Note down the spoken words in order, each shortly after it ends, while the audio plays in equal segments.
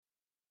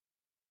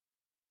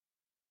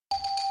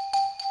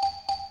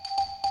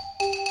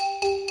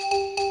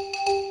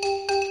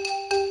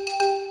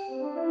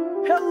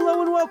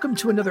welcome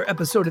to another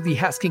episode of the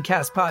Haskin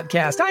Cast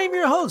podcast. I am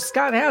your host,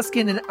 Scott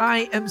Haskin, and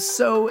I am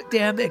so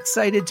damn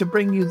excited to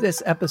bring you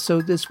this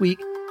episode this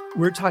week.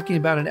 We're talking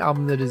about an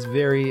album that is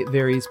very,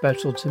 very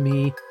special to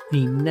me,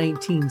 the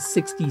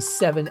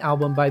 1967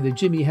 album by the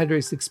Jimi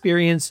Hendrix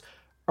Experience,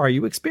 Are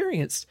You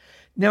Experienced?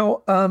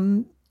 Now,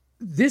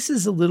 this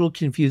is a little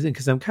confusing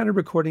because I'm kind of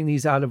recording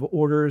these out of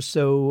order.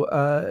 So,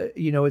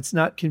 it's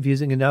not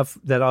confusing enough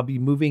that I'll be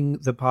moving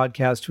the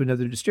podcast to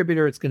another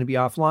distributor. It's going to be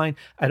offline.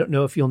 I don't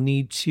know if you'll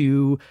need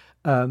to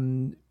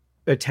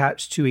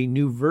attach to a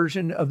new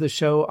version of the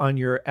show on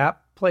your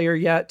app player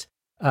yet.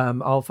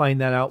 I'll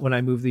find that out when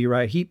I move the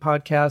Uriah Heep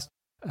podcast.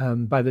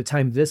 By the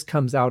time this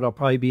comes out, I'll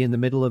probably be in the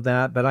middle of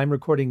that. But I'm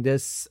recording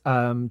this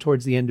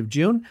towards the end of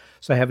June,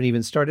 so I haven't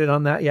even started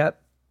on that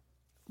yet.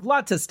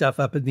 Lots of stuff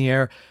up in the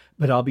air.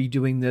 But I'll be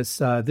doing this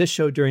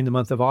show during the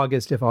month of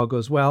August if all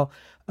goes well.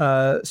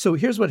 So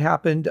here's what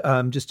happened.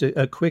 Just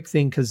a quick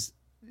thing, because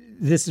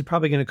this is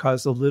probably going to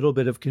cause a little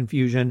bit of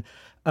confusion.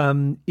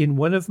 In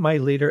one of my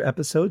later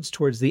episodes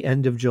towards the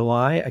end of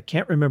July, I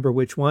can't remember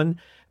which one,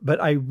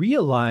 but I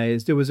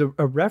realized there was a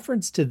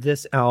reference to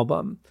this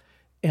album.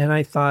 And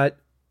I thought,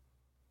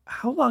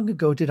 how long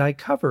ago did I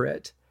cover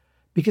it?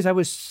 Because I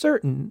was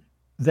certain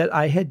that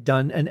I had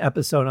done an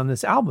episode on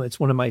this album. It's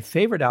one of my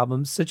favorite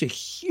albums, such a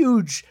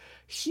huge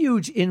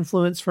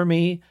influence for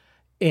me.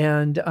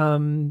 And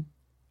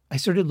I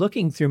started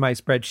looking through my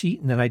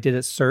spreadsheet, and then I did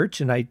a search,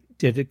 and I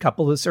did a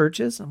couple of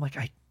searches. I'm like,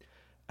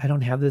 I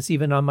don't have this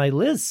even on my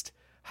list.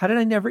 How did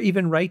I never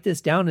even write this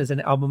down as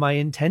an album I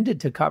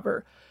intended to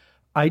cover?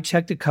 I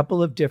checked a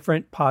couple of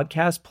different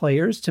podcast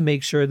players to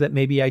make sure that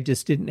maybe I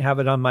just didn't have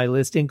it on my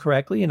list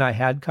incorrectly and I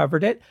had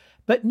covered it.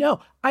 But no,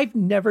 I've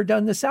never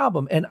done this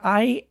album. And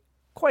I,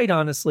 quite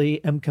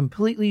honestly, am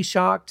completely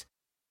shocked.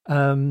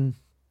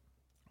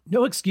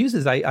 No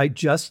excuses. I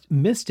just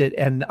missed it,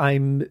 and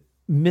I'm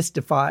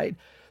mystified.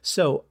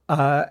 So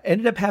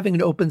ended up having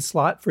an open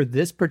slot for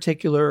this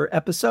particular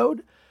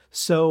episode.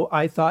 So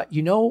I thought,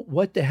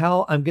 what the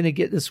hell? I'm going to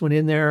get this one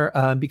in there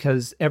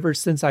because ever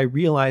since I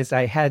realized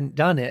I hadn't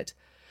done it,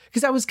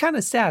 because I was kind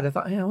of sad. I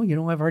thought,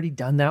 I've already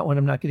done that one.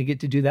 I'm not going to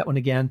get to do that one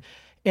again.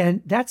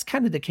 And that's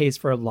kind of the case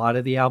for a lot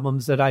of the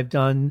albums that I've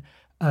done.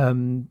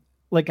 I'm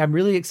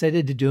really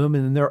excited to do them,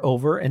 and then they're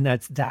over, and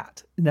that's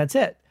that. And that's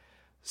it.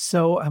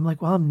 So I'm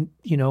like, well,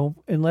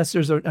 unless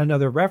there's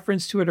another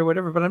reference to it or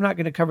whatever, but I'm not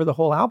going to cover the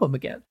whole album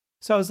again.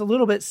 So I was a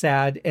little bit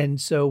sad. And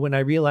so when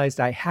I realized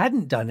I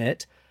hadn't done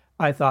it,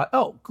 I thought,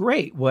 oh,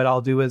 great. What I'll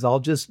do is I'll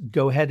just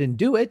go ahead and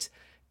do it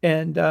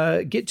and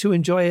get to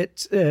enjoy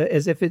it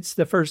as if it's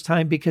the first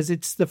time, because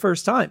it's the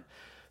first time.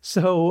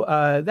 So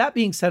that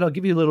being said, I'll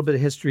give you a little bit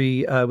of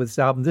history with this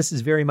album. This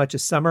is very much a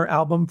summer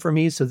album for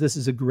me. So this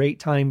is a great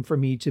time for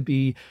me to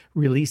be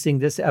releasing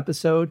this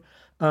episode.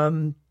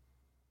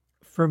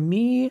 For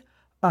me,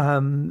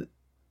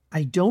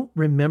 I don't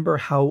remember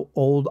how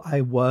old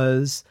I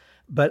was,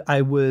 but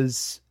I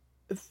was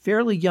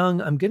fairly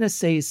young. I'm going to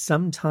say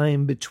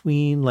sometime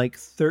between like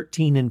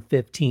 13 and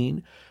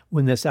 15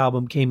 when this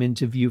album came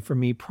into view for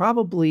me.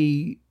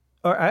 Probably,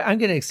 or I'm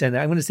going to extend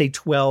that. I'm going to say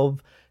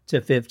 12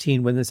 to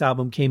 15 when this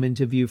album came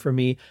into view for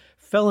me.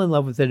 Fell in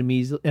love with it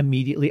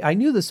immediately. I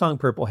knew the song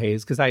Purple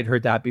Haze because I had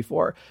heard that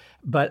before,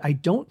 but I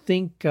don't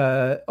think,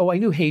 I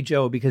knew Hey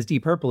Joe because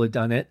Deep Purple had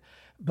done it.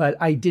 But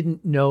I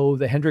didn't know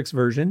the Hendrix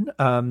version.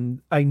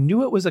 I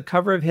knew it was a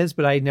cover of his,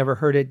 but I had never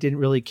heard it, didn't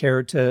really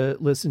care to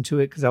listen to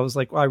it because I was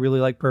like, well, I really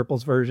like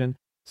Purple's version.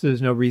 So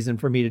there's no reason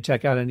for me to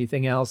check out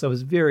anything else. I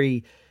was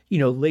very,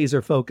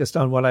 laser focused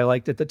on what I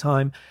liked at the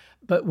time.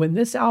 But when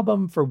this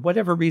album, for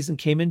whatever reason,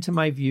 came into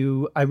my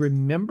view, I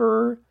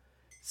remember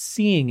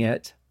seeing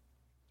it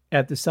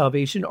at the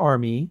Salvation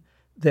Army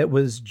that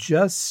was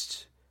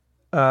just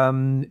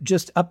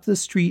up the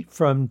street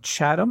from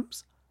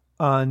Chatham's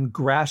on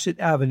Gratiot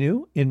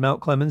Avenue in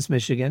Mount Clemens,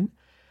 Michigan.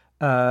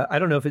 I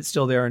don't know if it's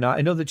still there or not.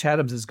 I know the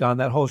Chatham's is gone.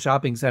 That whole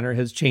shopping center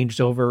has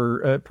changed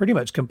over pretty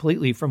much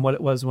completely from what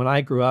it was when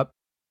I grew up.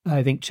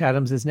 I think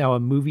Chatham's is now a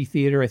movie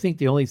theater. I think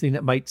the only thing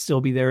that might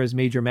still be there is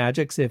Major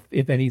Magic's,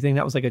 if anything.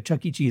 That was like a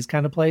Chuck E. Cheese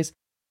kind of place.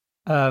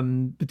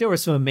 But there were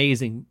some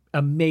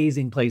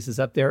amazing places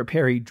up there.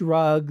 Perry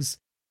Drugs.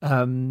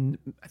 I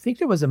think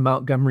there was a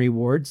Montgomery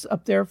Ward's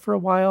up there for a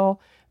while.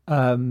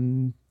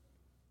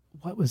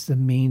 What was the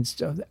main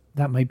store?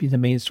 That might be the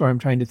main store I'm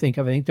trying to think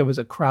of. I think there was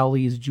a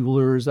Crowley's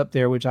Jewelers up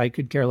there, which I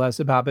could care less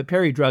about. But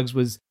Perry Drugs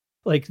was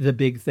like the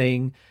big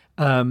thing.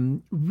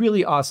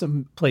 Really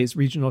awesome place,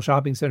 Regional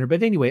Shopping Center.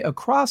 But anyway,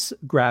 across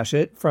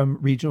Gratiot from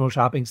Regional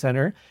Shopping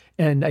Center,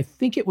 and I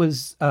think it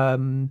was a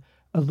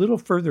little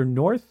further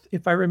north,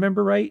 if I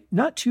remember right.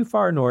 Not too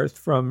far north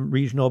from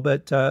Regional,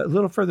 but a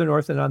little further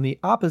north, and on the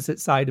opposite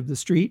side of the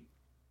street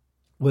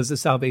was the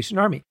Salvation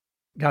Army.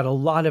 Got a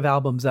lot of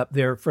albums up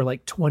there for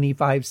like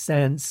 25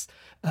 cents.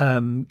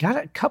 Got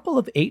a couple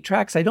of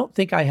 8-tracks. I don't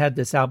think I had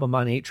this album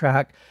on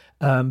 8-track,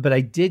 but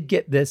I did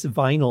get this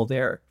vinyl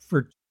there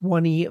for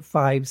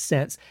 25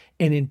 cents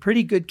and in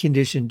pretty good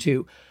condition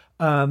too.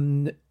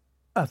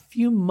 A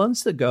few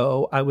months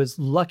ago, I was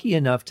lucky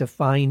enough to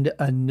find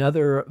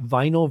another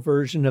vinyl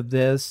version of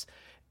this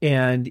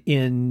and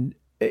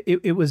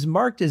it was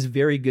marked as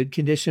very good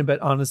condition, but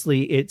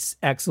honestly, it's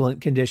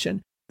excellent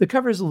condition. The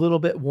cover is a little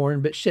bit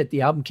worn, but shit,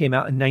 the album came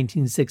out in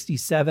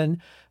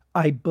 1967.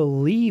 I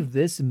believe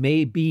this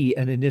may be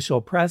an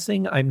initial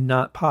pressing. I'm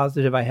not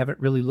positive. I haven't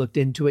really looked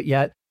into it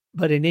yet.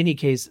 But in any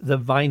case, the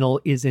vinyl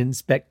is in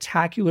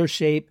spectacular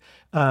shape.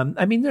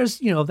 I mean, there's,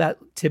 that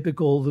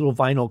typical little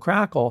vinyl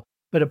crackle.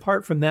 But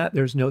apart from that,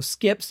 there's no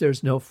skips,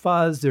 there's no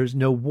fuzz, there's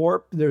no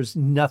warp, there's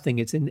nothing.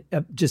 It's in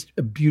just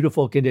a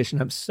beautiful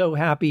condition. I'm so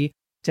happy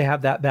to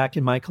have that back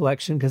in my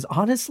collection because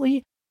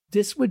honestly,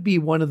 this would be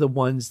one of the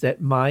ones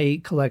that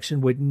my collection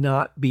would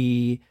not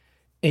be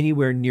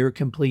anywhere near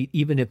complete,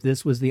 even if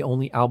this was the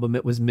only album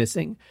it was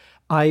missing.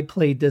 I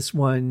played this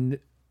one.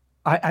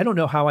 I don't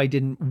know how I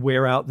didn't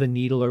wear out the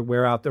needle or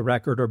wear out the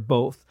record or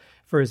both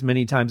for as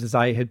many times as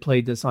I had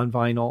played this on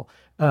vinyl.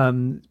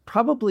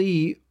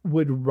 Probably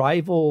would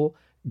rival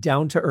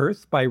Down to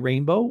Earth by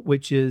Rainbow,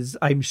 which is,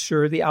 I'm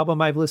sure, the album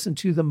I've listened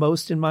to the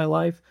most in my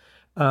life.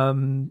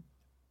 A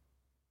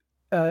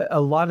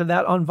lot of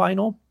that on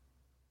vinyl.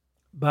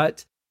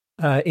 But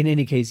in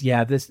any case,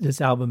 yeah,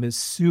 this album is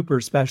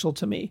super special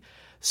to me.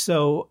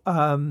 So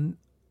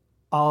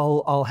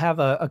I'll have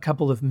a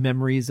couple of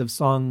memories of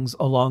songs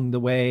along the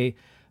way,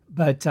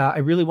 but I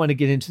really want to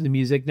get into the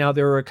music. Now,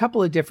 there are a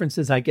couple of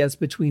differences, I guess,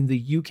 between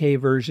the UK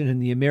version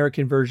and the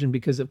American version,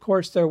 because of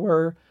course there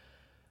were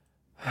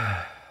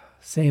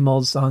same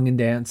old song and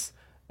dance.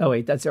 Oh,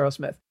 wait, that's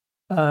Aerosmith.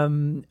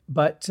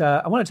 But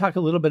I want to talk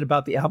a little bit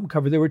about the album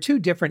cover. There were two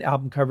different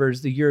album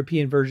covers. The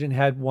European version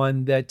had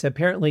one that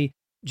apparently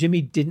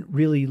Jimmy didn't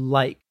really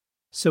like.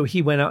 So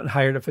he went out and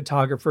hired a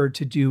photographer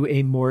to do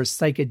a more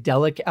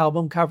psychedelic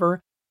album cover.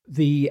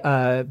 The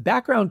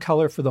background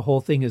color for the whole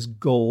thing is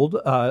gold.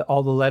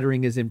 All the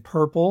lettering is in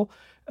purple.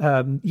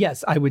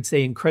 Yes, I would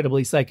say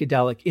incredibly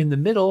psychedelic. In the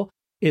middle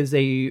is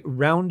a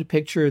round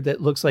picture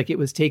that looks like it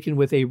was taken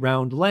with a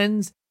round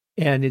lens.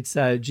 And it's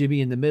Jimmy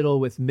in the middle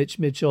with Mitch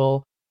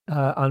Mitchell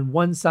on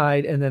one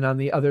side. And then on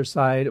the other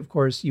side, of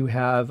course, you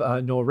have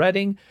Noel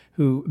Redding,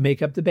 who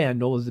make up the band.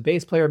 Noel was the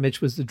bass player. Mitch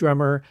was the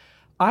drummer.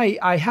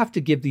 I have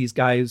to give these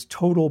guys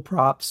total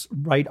props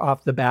right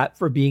off the bat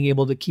for being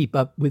able to keep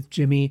up with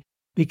Jimmy,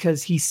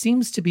 because he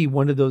seems to be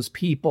one of those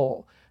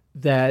people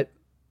that,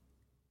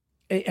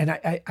 and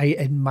I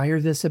admire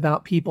this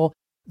about people,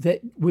 that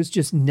was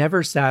just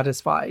never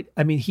satisfied.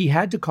 I mean, he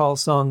had to call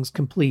songs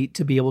complete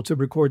to be able to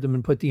record them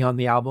and put them on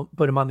the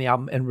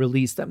album and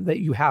release them, that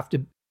you have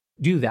to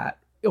do that.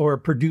 Or a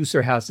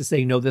producer has to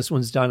say, no, this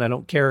one's done. I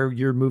don't care.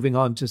 You're moving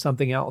on to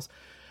something else.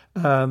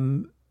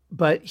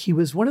 But he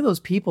was one of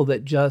those people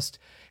that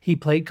he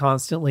played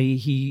constantly.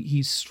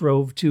 He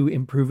strove to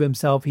improve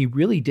himself. He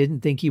really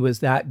didn't think he was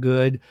that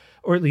good,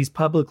 or at least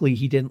publicly,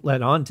 he didn't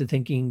let on to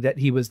thinking that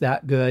he was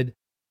that good.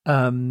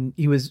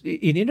 He was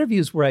in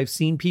interviews where I've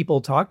seen people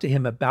talk to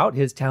him about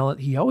his talent.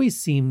 He always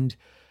seemed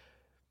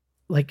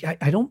like,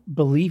 I don't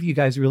believe you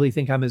guys really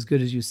think I'm as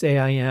good as you say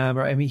I am.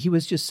 Or, I mean, he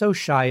was just so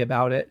shy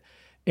about it.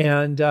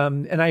 And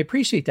I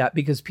appreciate that,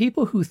 because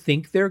people who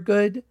think they're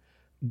good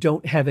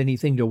don't have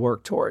anything to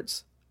work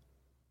towards.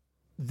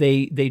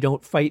 They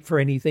don't fight for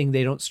anything.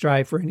 They don't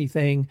strive for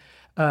anything.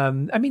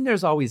 I mean,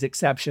 there's always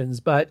exceptions,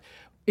 but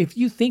if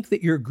you think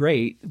that you're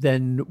great,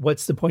 then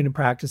what's the point of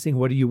practicing?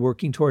 What are you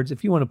working towards?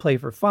 If you want to play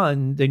for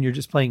fun, then you're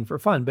just playing for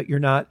fun, but you're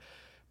not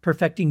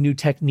perfecting new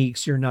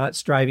techniques. You're not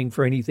striving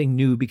for anything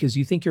new because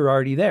you think you're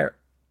already there.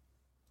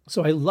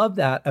 So I love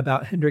that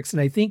about Hendrix.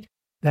 And I think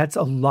that's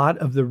a lot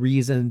of the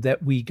reason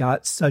that we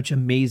got such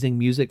amazing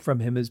music from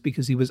him, is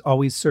because he was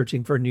always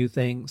searching for new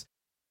things.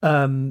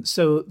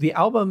 So the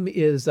album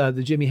is the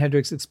Jimi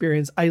Hendrix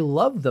Experience. I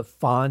love the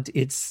font.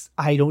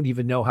 I don't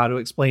even know how to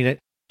explain it.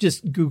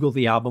 Just Google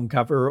the album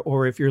cover,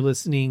 or if you're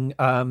listening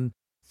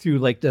through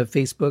like the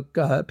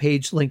Facebook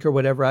page link or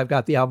whatever, I've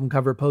got the album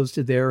cover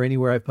posted there, or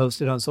anywhere I've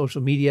posted on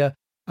social media.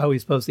 I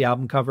always post the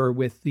album cover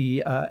with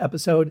the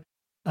episode.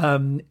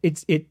 I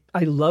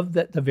love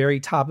that the very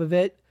top of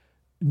it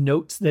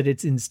notes that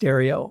it's in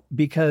stereo,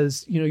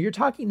 because, you're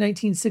talking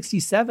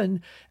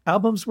 1967,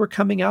 albums were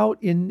coming out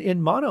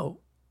in mono.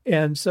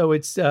 And so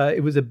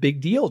it was a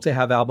big deal to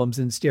have albums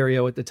in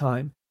stereo at the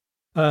time.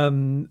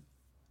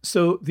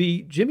 So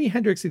the Jimi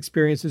Hendrix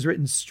Experience is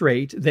written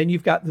straight. Then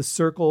you've got the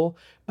circle,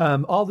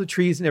 all the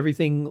trees and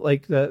everything,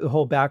 like the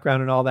whole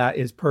background and all that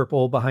is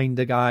purple behind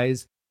the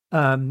guys.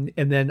 And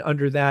then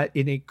under that,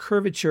 in a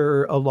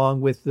curvature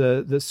along with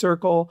the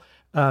circle,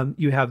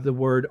 you have the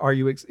word,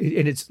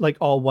 and it's like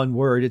all one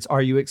word. It's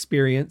Are You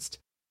Experienced?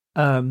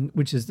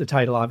 Which is the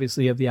title,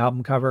 obviously, of the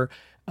album cover.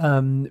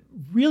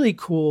 Really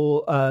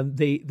cool.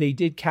 They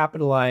did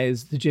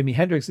capitalize the Jimi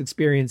Hendrix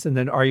Experience, and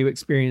then Are You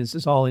Experienced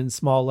is all in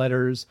small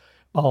letters,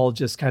 all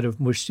just kind of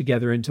mushed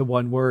together into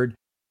one word.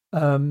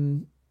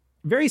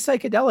 Very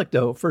psychedelic,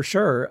 though, for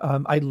sure.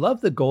 I love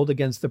the gold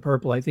against the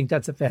purple. I think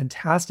that's a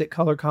fantastic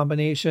color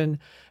combination.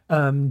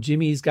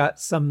 Jimmy's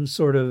got some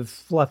sort of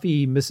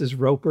fluffy Mrs.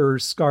 Roper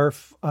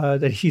scarf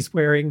that he's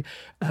wearing.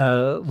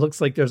 Looks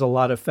like there's a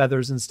lot of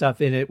feathers and stuff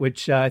in it,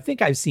 which I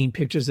think I've seen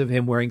pictures of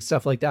him wearing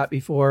stuff like that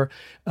before.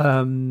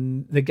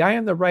 The guy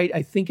on the right,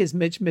 I think, is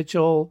Mitch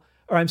Mitchell.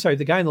 Or I'm sorry,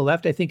 the guy on the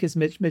left, I think, is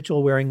Mitch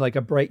Mitchell wearing like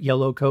a bright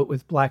yellow coat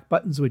with black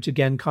buttons, which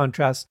again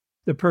contrasts.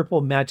 The purple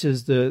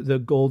matches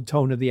the gold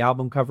tone of the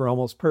album cover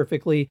almost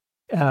perfectly.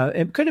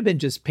 It could have been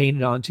just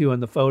painted on too on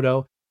the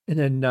photo. And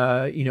then,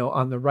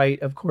 on the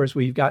right, of course,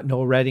 we've got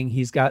Noel Redding.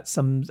 He's got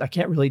some, I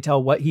can't really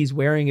tell what he's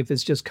wearing, if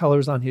it's just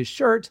colors on his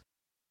shirt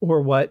or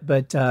what,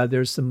 but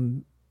there's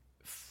some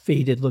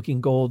faded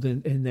looking gold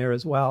in there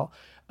as well.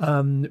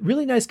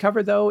 Really nice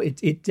cover, though.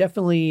 It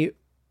definitely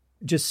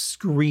just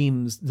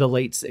screams the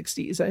late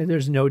 60s. And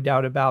there's no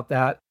doubt about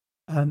that.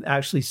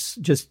 Actually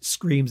just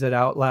screams it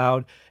out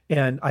loud.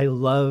 And I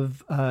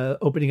love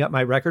opening up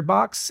my record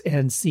box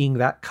and seeing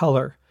that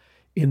color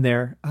in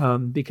there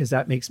because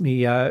that makes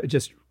me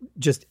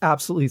just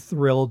absolutely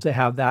thrilled to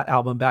have that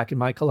album back in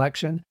my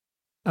collection.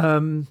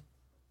 The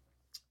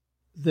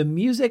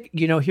music,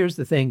 here's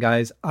the thing,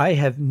 guys. I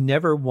have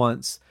never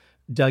once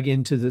dug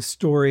into the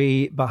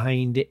story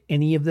behind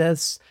any of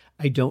this.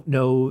 I don't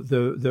know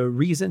the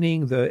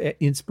reasoning, the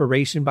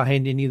inspiration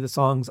behind any of the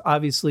songs.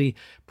 Obviously,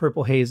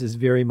 Purple Haze is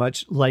very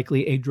much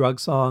likely a drug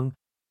song.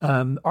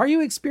 Are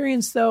you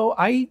experienced, though?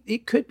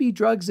 It could be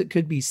drugs, it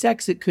could be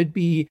sex, it could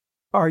be,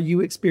 are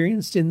you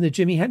experienced in the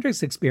Jimi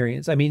Hendrix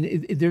experience? I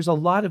mean, there's a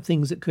lot of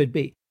things it could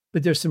be,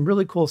 but there's some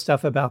really cool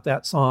stuff about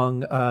that song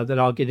that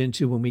I'll get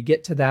into when we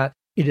get to that.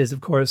 It is,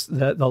 of course,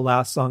 the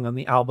last song on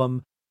the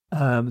album.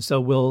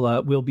 So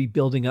we'll be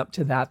building up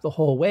to that the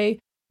whole way.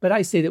 But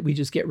I say that we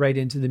just get right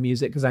into the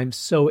music because I'm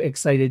so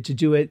excited to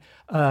do it.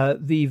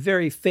 The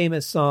very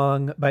famous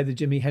song by the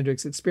Jimi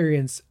Hendrix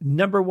Experience,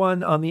 number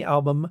 1 on the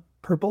album,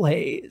 Purple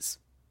Haze.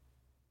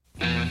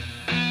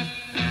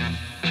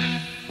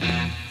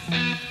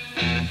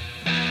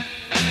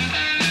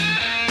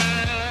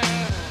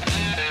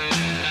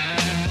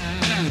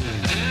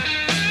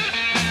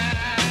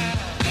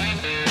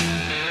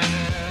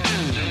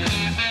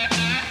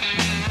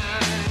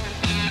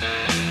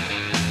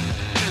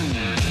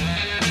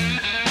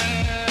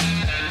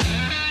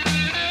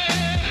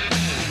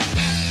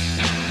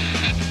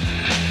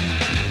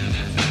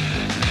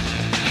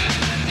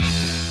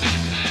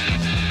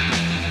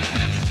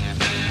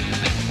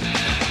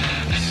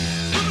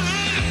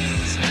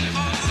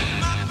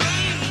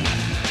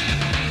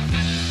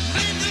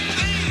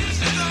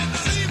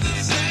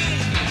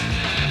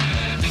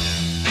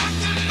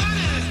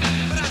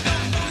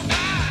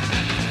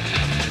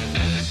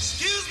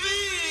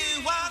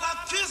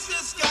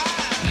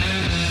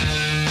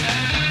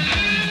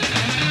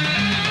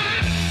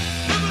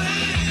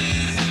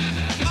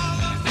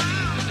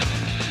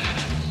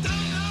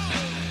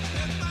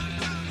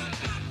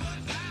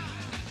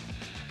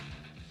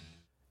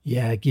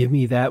 Yeah, give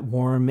me that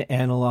warm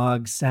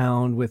analog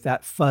sound with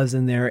that fuzz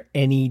in there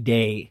any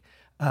day.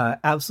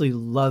 Absolutely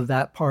love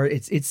that part.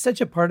 It's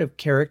such a part of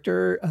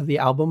character of the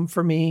album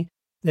for me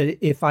that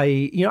if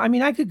I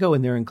could go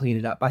in there and clean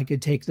it up. I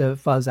could take the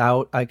fuzz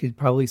out. I could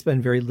probably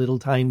spend very little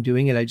time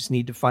doing it. I just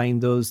need to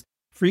find those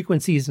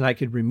frequencies and I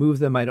could remove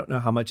them. I don't know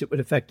how much it would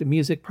affect the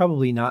music.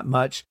 Probably not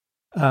much.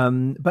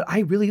 But I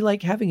really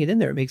like having it in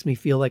there. It makes me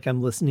feel like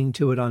I'm listening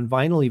to it on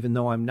vinyl, even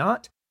though I'm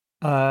not.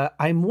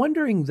 I'm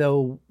wondering,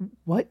 though,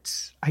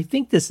 I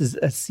think this is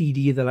a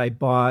CD that I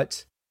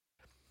bought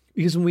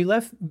because when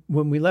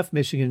we left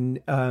Michigan,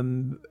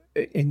 and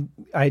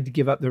I had to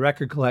give up the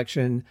record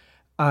collection.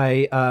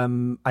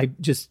 I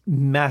just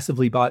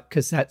massively bought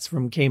cassettes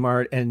from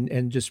Kmart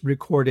and just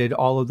recorded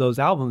all of those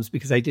albums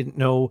because I didn't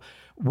know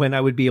when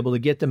I would be able to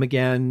get them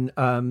again.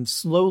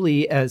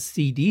 Slowly as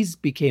CDs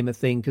became a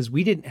thing, because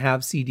we didn't have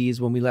CDs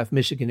when we left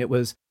Michigan, it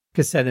was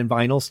cassette and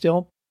vinyl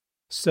still.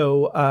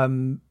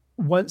 So,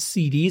 once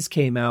CDs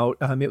came out,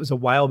 it was a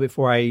while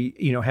before I,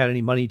 had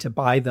any money to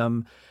buy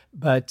them.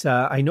 But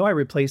I know I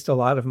replaced a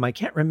lot of them. I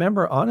can't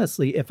remember,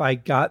 honestly, if I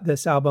got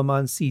this album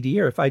on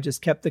CD or if I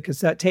just kept the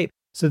cassette tape.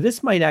 So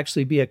this might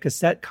actually be a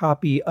cassette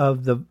copy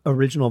of the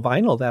original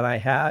vinyl that I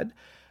had.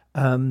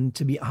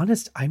 To be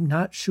honest, I'm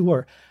not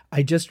sure.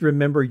 I just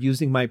remember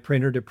using my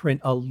printer to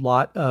print a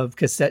lot of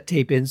cassette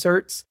tape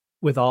inserts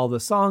with all the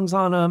songs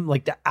on them,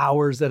 like the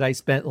hours that I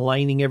spent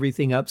lining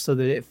everything up so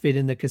that it fit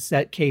in the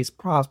cassette case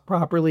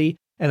properly.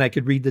 And I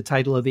could read the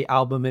title of the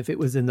album if it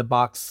was in the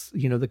box,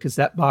 the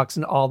cassette box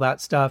and all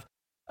that stuff.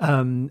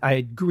 I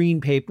had green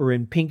paper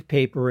and pink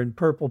paper and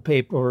purple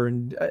paper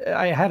and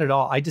I had it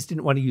all. I just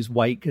didn't want to use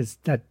white because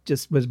that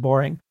just was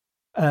boring.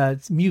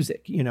 It's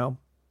music,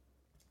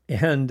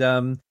 And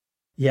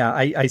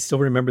I still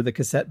remember the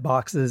cassette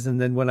boxes. And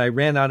then when I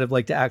ran out of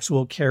like the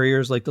actual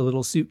carriers, like the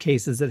little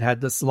suitcases that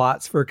had the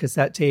slots for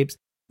cassette tapes,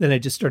 then I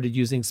just started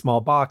using small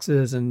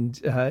boxes and,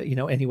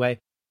 anyway.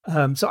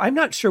 So I'm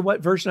not sure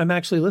what version I'm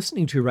actually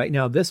listening to right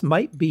now. This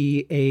might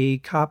be a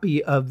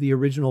copy of the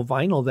original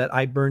vinyl that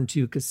I burned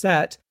to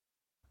cassette.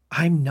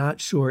 I'm not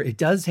sure. It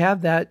does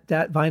have that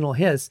vinyl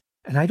hiss,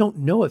 and I don't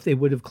know if they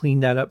would have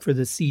cleaned that up for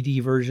the CD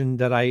version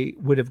that I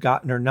would have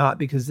gotten or not,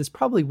 because this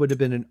probably would have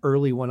been an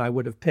early one I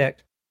would have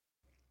picked.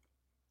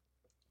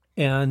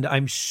 And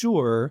I'm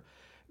sure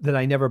that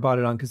I never bought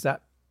it on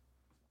cassette.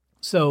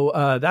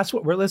 So that's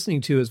what we're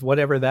listening to, is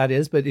whatever that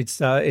is. But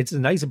it's a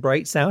nice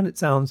bright sound. It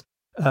sounds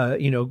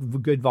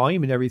good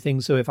volume and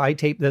everything. So if I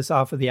tape this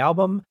off of the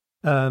album,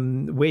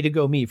 way to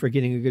go me for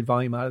getting a good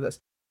volume out of this.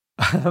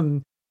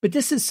 But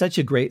this is such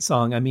a great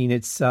song. I mean,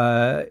 it's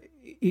rock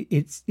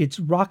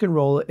and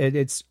roll at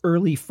its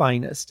early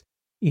finest.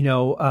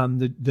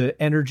 The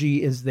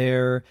energy is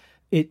there.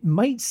 It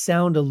might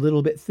sound a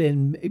little bit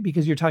thin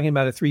because you're talking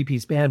about a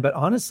 3-piece band, but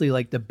honestly,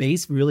 like, the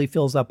bass really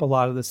fills up a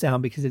lot of the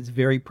sound because it's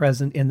very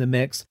present in the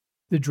mix.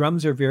 The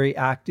drums are very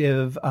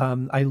active.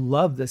 I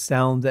love the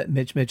sound that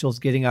Mitch Mitchell's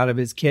getting out of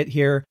his kit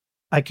here.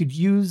 I could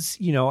use,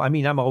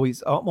 I'm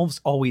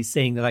almost always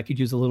saying that I could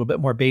use a little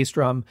bit more bass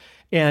drum,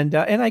 and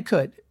I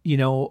could,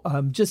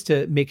 just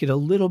to make it a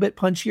little bit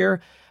punchier.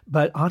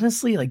 But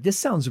honestly, like, this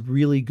sounds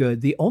really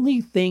good. The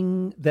only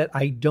thing that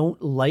I don't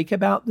like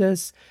about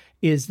this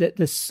is that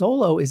the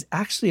solo is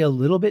actually a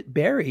little bit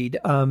buried.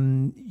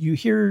 You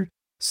hear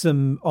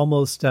some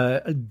almost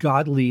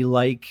godly,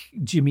 like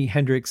Jimi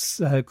Hendrix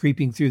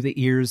creeping through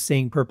the ears,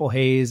 saying "Purple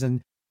Haze"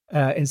 and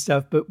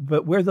stuff.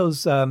 But where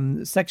those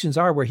sections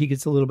are, where he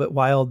gets a little bit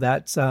wild,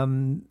 that's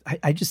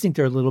I just think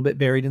they're a little bit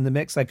buried in the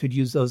mix. I could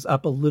use those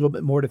up a little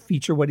bit more to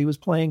feature what he was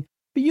playing,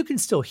 but you can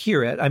still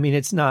hear it. I mean,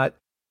 it's not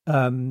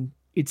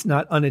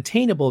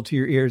unattainable to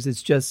your ears.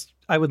 It's just,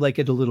 I would like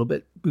it a little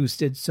bit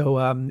boosted, so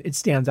it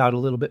stands out a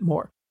little bit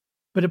more.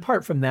 But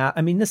apart from that,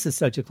 I mean, this is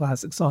such a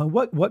classic song.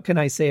 What can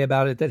I say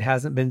about it that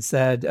hasn't been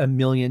said a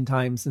million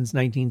times since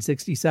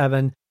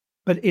 1967?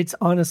 But it's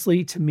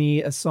honestly, to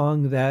me, a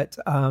song that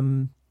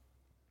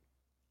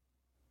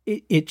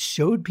it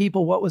showed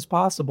people what was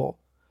possible.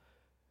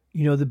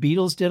 The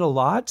Beatles did a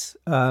lot,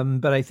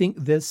 but I think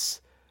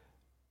this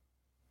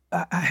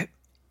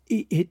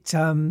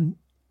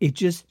it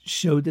just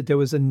showed that there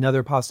was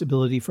another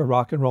possibility for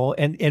rock and roll,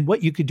 and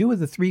what you could do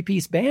with a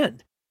 3-piece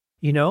band.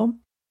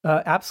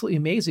 Absolutely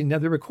amazing. Now,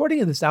 the recording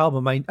of this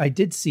album, I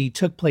did see,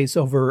 took place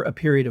over a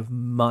period of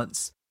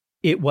months.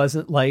 It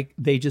wasn't like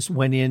they just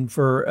went in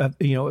for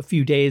a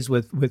few days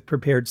with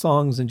prepared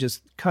songs and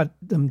just cut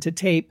them to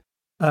tape.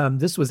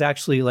 This was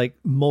actually like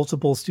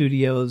multiple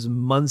studios,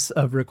 months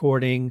of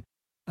recording.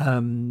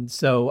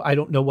 So I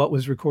don't know what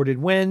was recorded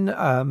when,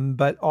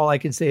 but all I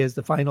can say is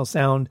the final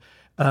sound.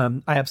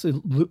 I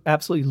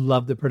absolutely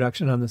love the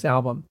production on this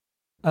album.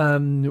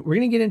 We're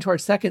going to get into our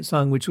second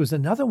song, which was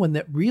another one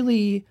that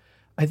really,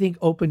 I think,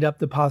 opened up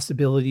the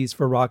possibilities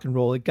for rock and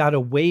roll. It got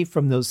away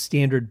from those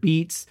standard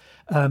beats,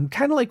 kind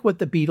of like what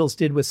the Beatles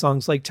did with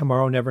songs like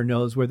Tomorrow Never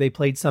Knows, where they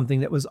played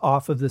something that was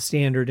off of the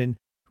standard and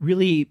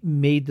really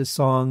made the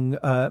song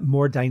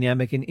more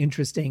dynamic and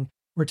interesting.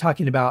 We're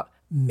talking about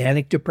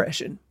Manic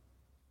Depression.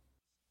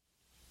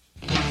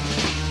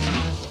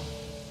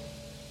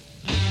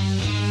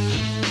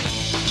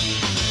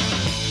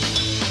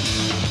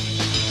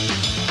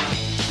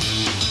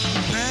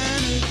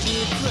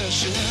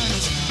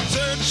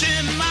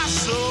 Searching my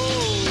soul.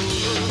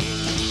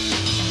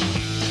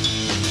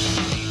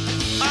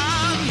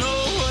 I know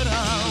what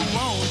I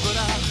want, but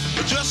I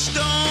just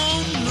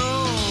don't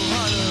know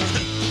how to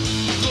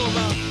go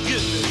about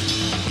getting it.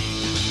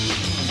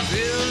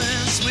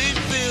 Feeling, sweet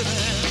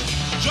feeling,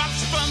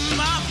 drops from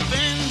my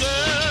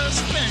fingers.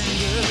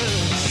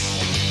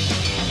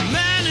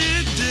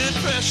 Manic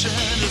depression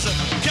has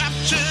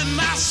captured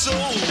my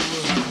soul.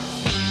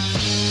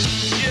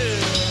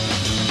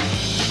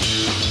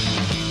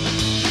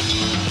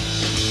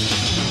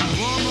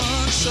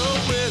 So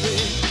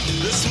weary,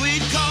 the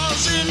sweet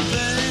causing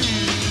pain.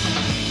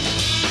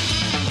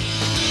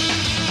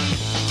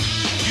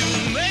 You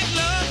make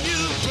love,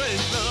 you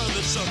break love,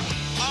 it's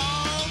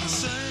all the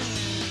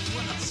same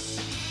when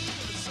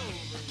it's over.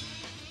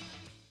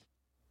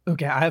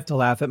 Okay, I have to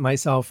laugh at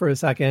myself for a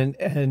second,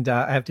 and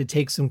I have to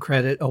take some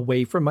credit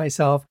away from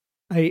myself.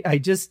 I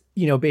just,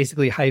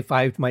 basically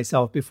high-fived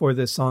myself before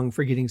this song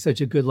for getting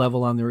such a good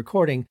level on the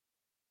recording.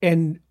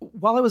 And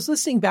while I was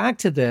listening back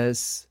to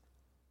this,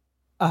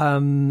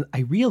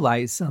 I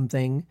realized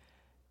something.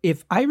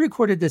 If I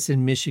recorded this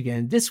in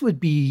Michigan, this would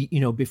be,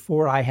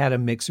 before I had a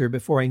mixer,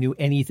 before I knew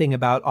anything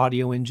about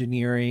audio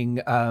engineering,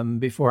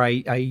 before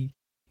I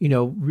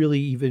really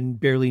even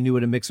barely knew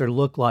what a mixer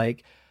looked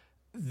like.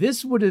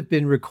 This would have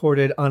been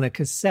recorded on a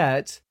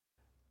cassette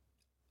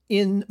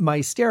in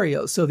my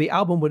stereo. So the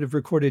album would have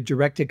recorded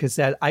direct to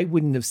cassette. I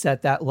wouldn't have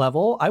set that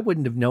level. I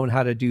wouldn't have known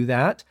how to do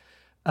that.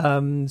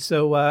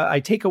 So I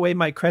take away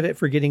my credit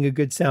for getting a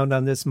good sound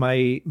on this.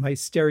 My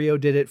stereo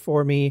did it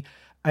for me.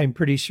 I'm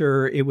pretty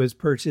sure it was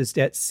purchased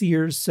at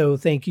Sears. So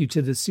thank you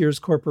to the Sears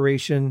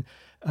Corporation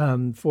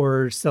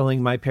for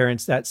selling my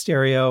parents that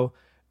stereo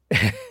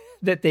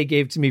that they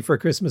gave to me for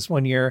Christmas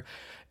one year.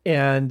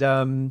 And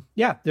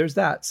there's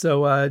that.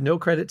 So no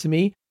credit to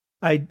me.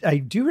 I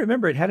do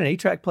remember it had an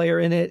 8-track player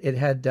in it. It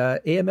had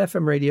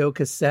AM/FM radio,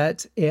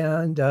 cassette,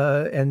 and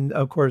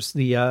of course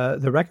the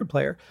record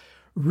player.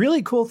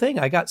 Really cool thing.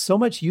 I got so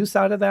much use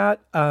out of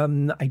that.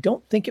 I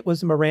don't think it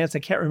was Marantz. I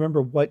can't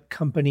remember what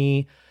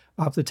company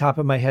off the top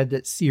of my head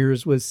that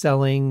Sears was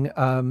selling.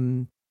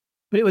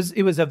 But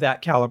it was of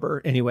that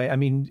caliber anyway. I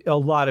mean, a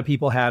lot of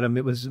people had them.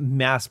 It was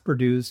mass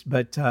produced,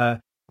 but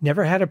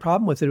never had a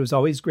problem with it. It was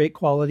always great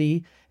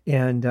quality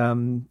and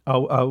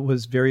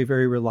was very,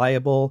 very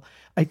reliable.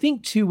 I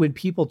think too, when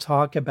people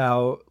talk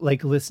about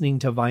like listening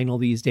to vinyl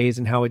these days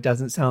and how it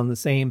doesn't sound the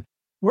same,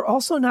 we're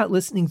also not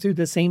listening through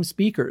the same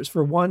speakers.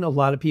 For one, a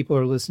lot of people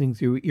are listening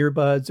through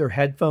earbuds or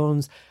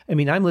headphones. I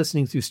mean, I'm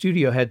listening through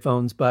studio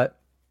headphones, but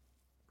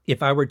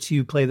if I were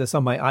to play this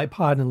on my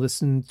iPod and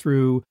listen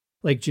through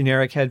like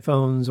generic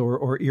headphones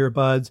or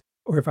earbuds,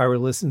 or if I were to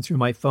listen through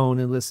my phone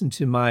and listen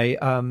to my,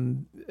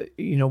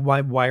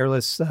 my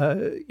wireless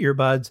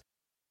earbuds,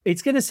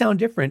 it's going to sound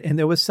different. And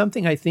there was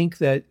something, I think,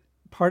 that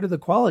part of the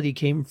quality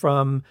came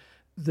from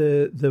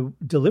the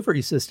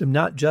delivery system,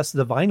 not just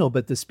the vinyl,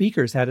 but the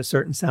speakers had a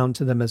certain sound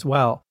to them as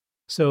well.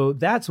 So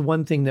that's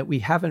one thing that we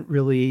haven't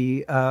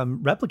really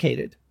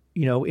replicated,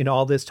 in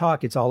all this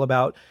talk. It's all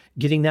about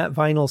getting that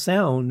vinyl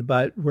sound,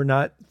 but we're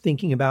not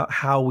thinking about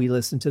how we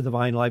listen to the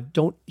vinyl. I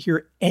don't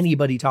hear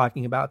anybody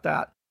talking about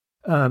that.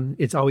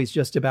 It's always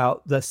just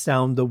about the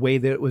sound, the way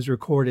that it was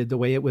recorded, the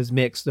way it was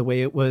mixed, the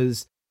way it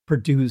was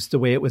produced, the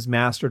way it was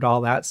mastered,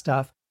 all that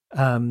stuff.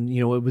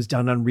 It was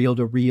done on reel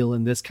to reel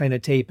and this kind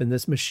of tape and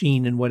this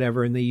machine and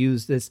whatever. And they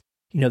use this,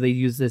 they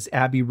use this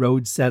Abbey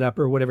Road setup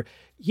or whatever.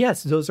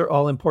 Yes, those are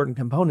all important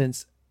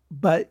components,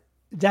 but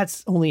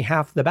that's only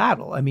half the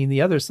battle. I mean,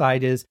 the other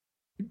side is,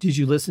 did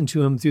you listen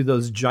to him through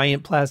those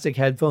giant plastic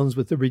headphones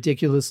with the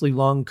ridiculously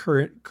long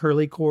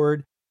curly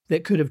cord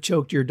that could have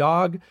choked your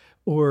dog?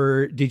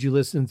 Or did you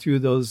listen through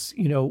those,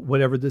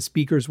 whatever the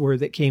speakers were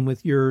that came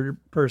with your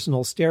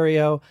personal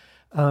stereo?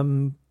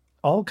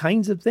 All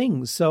kinds of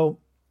things. So,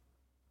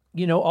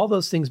 all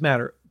those things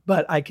matter.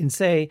 But I can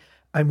say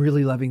I'm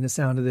really loving the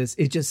sound of this.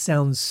 It just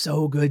sounds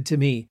so good to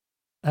me.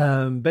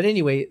 But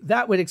anyway,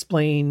 that would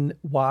explain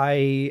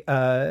why,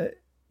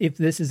 if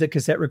this is a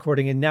cassette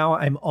recording, and now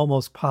I'm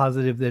almost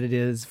positive that it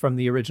is from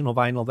the original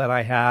vinyl that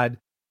I had,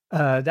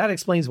 that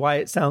explains why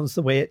it sounds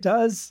the way it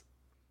does.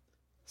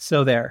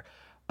 So there.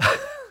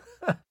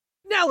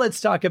 Now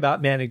let's talk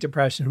about Manic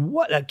Depression.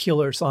 What a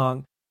killer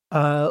song.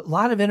 A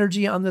lot of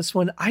energy on this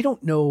one. I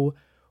don't know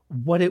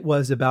what it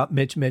was about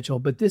Mitch Mitchell,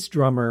 but this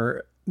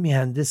drummer,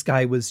 man, this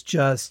guy was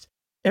just,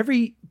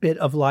 every bit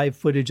of live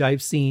footage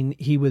I've seen,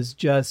 he was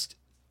just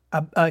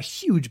a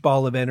huge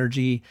ball of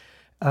energy.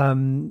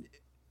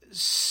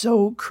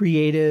 So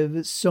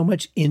creative, so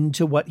much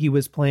into what he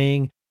was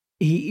playing.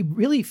 He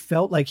really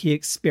felt like he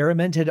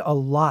experimented a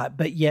lot,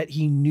 but yet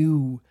he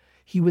knew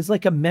he was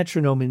like a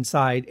metronome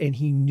inside and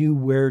he knew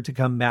where to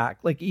come back.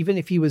 Like even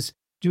if he was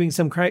doing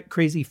some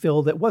crazy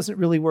fill that wasn't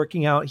really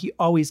working out, he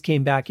always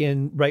came back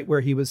in right where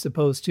he was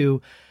supposed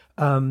to.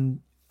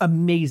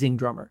 Amazing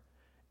drummer.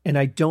 And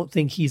I don't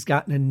think he's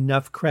gotten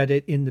enough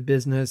credit in the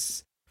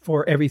business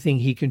for everything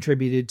he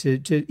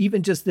contributed to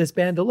even just this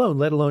band alone,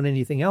 let alone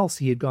anything else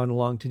he had gone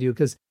along to do,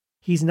 because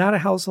he's not a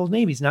household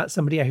name. He's not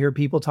somebody I hear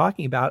people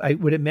talking about. I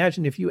would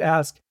imagine if you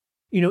ask,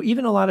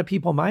 even a lot of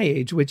people my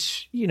age,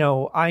 which,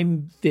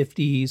 I'm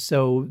 50,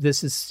 so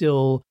this is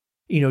still,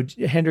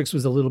 Hendrix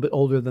was a little bit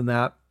older than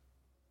that.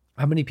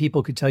 How many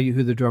people could tell you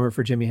who the drummer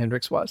for Jimi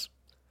Hendrix was?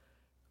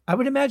 I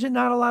would imagine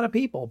not a lot of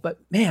people, but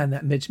man,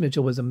 that Mitch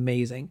Mitchell was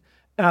amazing.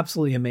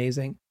 Absolutely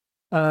amazing.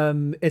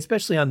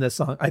 Especially on this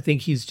song. I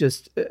think he's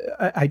just,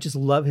 I just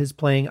love his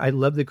playing. I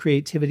love the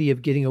creativity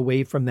of getting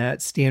away from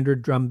that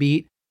standard drum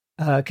beat.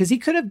 Cause he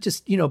could have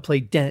just,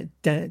 played dun,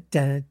 dun,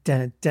 dun,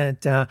 dun, dun,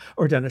 dun,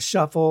 or done a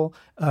shuffle,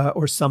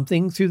 or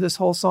something through this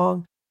whole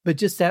song. But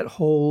just that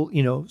whole,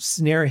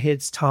 snare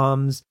hits,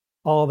 toms,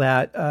 all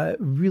that,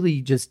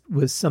 really just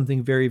was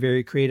something very,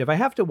 very creative. I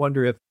have to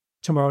wonder if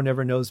Tomorrow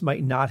Never Knows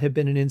might not have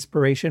been an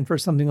inspiration for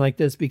something like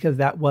this, because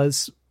that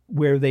was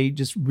where they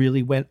just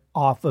really went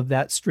off of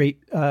that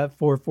straight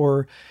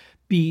 4/4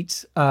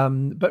 beat.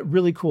 But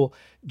really cool.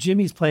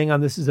 Jimmy's playing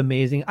on this is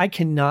amazing. I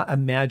cannot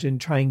imagine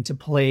trying to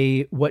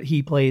play what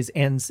he plays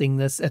and sing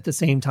this at the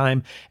same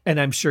time.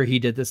 And I'm sure he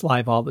did this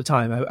live all the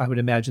time. I would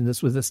imagine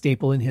this was a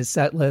staple in his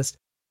set list.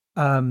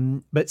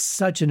 But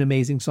such an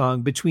amazing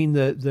song between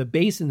the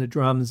bass and the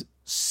drums,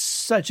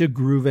 such a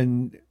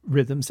grooving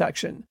rhythm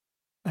section.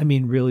 I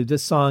mean, really,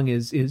 this song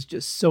is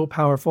just so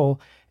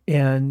powerful.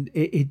 And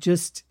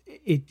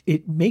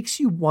it makes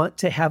you want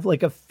to have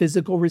like a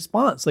physical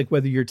response, like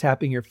whether you're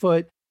tapping your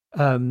foot,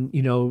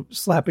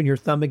 slapping your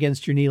thumb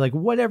against your knee, like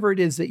whatever it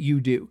is that you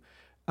do.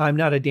 I'm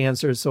not a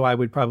dancer, so I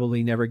would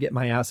probably never get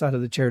my ass out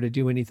of the chair to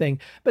do anything.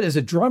 But as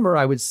a drummer,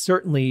 I would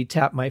certainly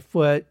tap my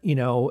foot,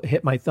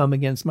 hit my thumb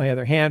against my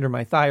other hand or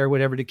my thigh or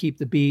whatever to keep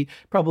the beat,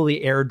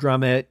 probably air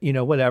drum it,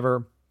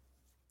 whatever.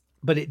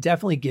 But it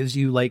definitely gives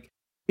you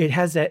it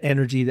has that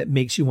energy that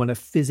makes you want to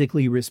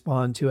physically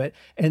respond to it.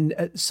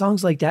 And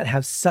songs like that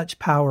have such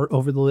power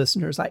over the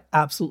listeners. I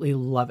absolutely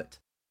love it.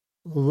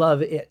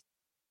 Love it.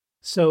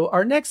 So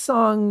our next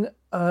song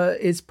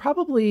is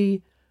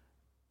probably,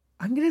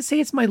 I'm going to say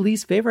it's my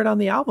least favorite on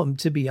the album,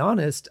 to be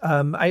honest.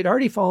 I'd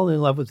already fallen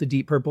in love with the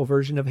Deep Purple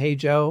version of Hey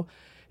Joe.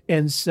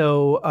 And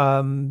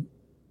so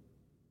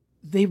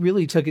they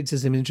really took it to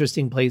some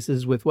interesting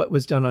places with what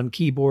was done on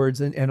keyboards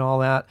and all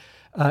that,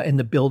 and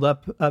the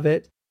buildup of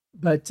it.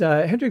 But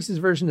Hendrix's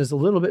version is a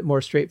little bit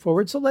more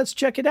straightforward, so let's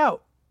check it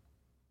out.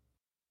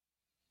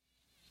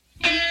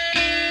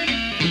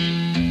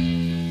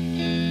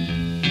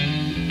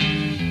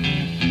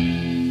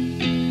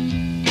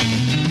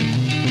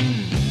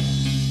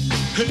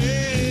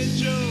 Hey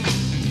Joe,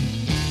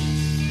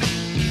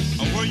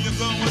 where you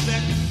going with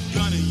that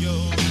gun in your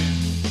hand?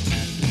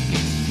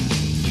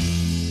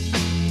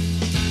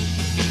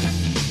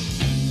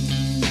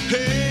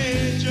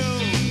 Hey Joe,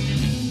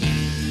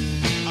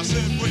 I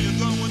said where you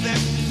going with that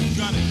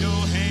gun in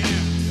your hand?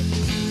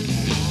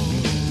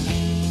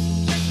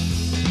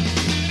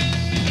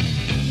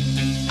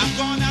 I'm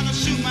going down to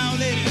shoot my old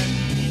lady.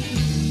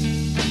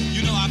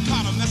 You know I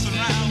caught her messing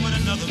around with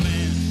another man.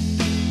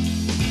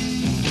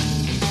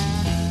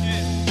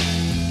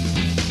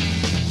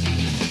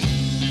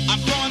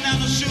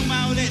 Shoot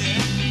my old lady.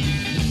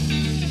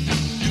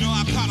 You know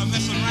I caught her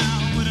messing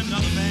around with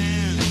another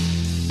man.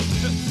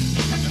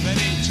 And that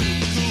ain't too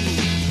cool.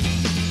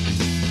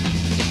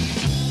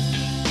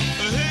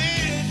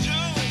 Hey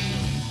Joe,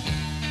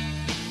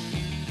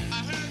 I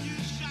heard you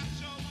shot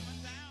your woman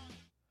down.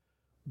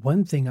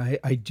 One thing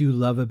I do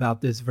love about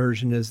this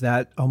version is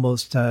that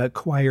almost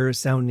choir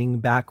sounding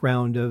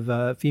background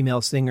of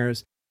female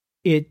singers.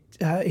 It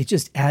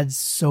just adds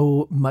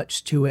so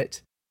much to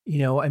it. You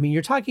know, I mean,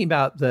 you're talking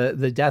about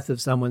the death of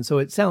someone, so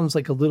it sounds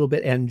like a little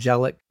bit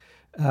angelic,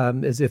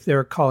 as if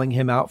they're calling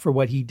him out for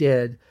what he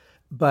did,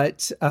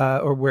 but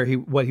or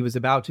what he was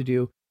about to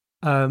do.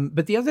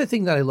 But the other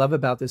thing that I love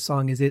about this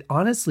song is it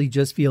honestly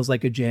just feels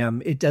like a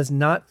jam. It does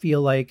not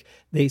feel like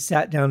they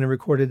sat down and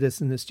recorded this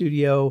in the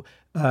studio,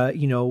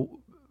 you know,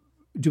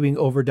 doing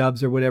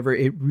overdubs or whatever.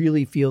 It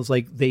really feels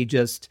like they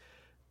just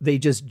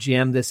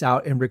jammed this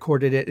out and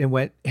recorded it and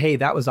went, "Hey,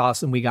 that was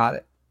awesome. We got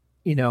it."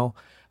 You know.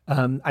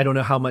 I don't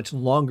know how much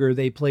longer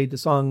they played the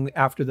song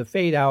after the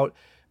fade out,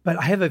 but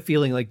I have a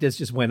feeling like this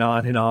just went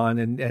on.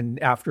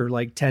 And after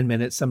like 10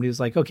 minutes, somebody was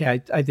like,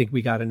 okay, I think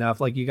we got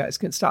enough. Like, you guys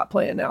can stop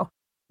playing now.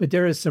 But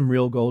there is some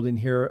real gold in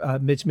here.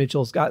 Mitch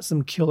Mitchell's got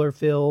some killer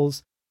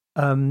fills,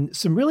 some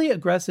really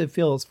aggressive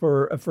fills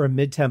for a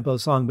mid-tempo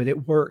song, but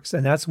it works.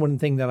 And that's one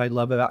thing that I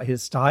love about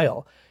his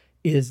style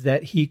is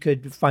that he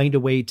could find a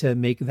way to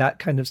make that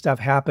kind of stuff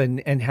happen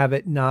and have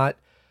it not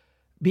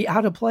be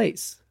out of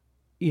place,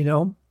 you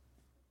know?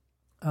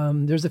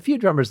 There's a few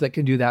drummers that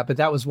can do that, but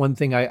that was one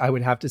thing I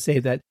would have to say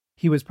that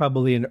he was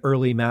probably an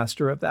early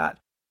master of that.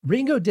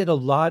 Ringo did a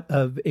lot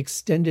of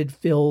extended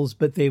fills,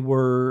 but they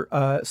were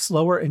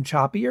slower and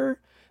choppier.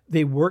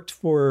 They worked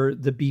for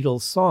the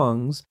Beatles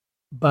songs,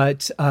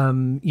 but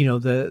you know,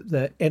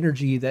 the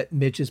energy that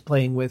Mitch is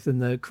playing with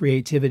and the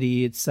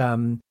creativity,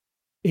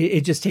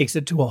 it just takes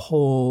it to a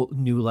whole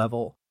new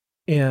level.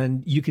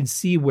 And you can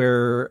see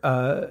where,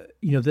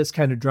 you know, this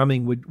kind of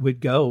drumming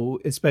would go,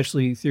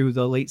 especially through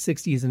the late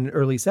 60s and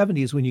early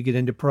 70s when you get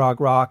into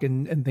prog rock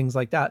and things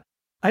like that.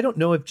 I don't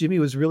know if Jimmy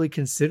was really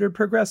considered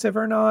progressive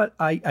or not.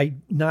 I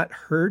not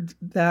heard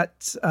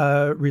that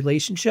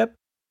relationship,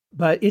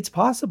 but it's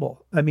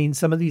possible. I mean,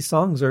 some of these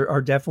songs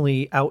are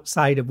definitely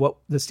outside of what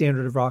the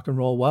standard of rock and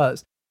roll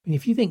was. I mean,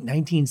 if you think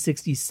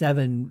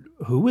 1967,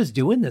 who was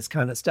doing this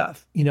kind of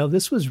stuff? You know,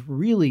 this was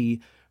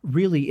really,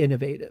 really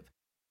innovative.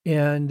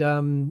 And,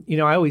 you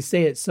know, I always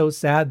say it's so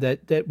sad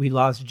that we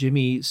lost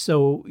Jimmy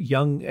so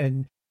young.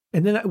 And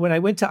then when I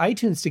went to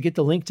iTunes to get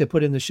the link to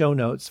put in the show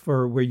notes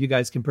for where you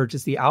guys can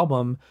purchase the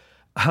album,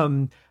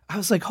 I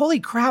was like, holy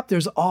crap,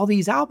 there's all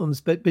these albums.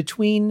 But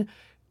between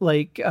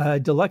like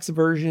deluxe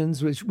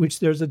versions, which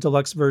there's a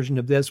deluxe version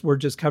of this, we're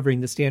just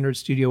covering the standard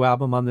studio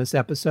album on this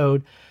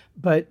episode.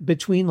 But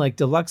between like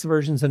deluxe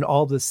versions and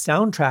all the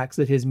soundtracks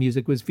that his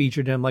music was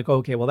featured in, I'm like,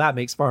 okay, well, that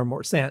makes far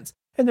more sense.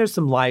 And there's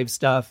some live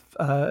stuff,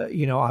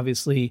 you know,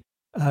 obviously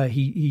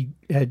he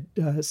had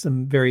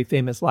some very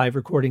famous live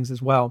recordings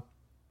as well.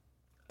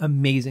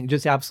 Amazing,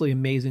 just absolutely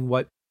amazing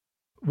what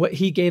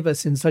he gave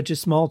us in such a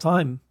small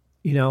time,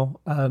 you know,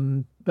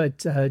 but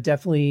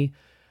definitely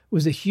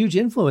was a huge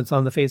influence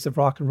on the face of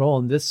rock and roll.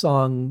 And this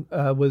song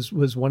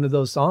was one of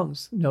those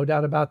songs, no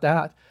doubt about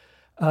that.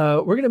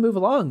 We're going to move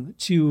along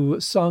to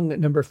song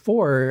number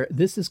 4.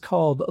 This is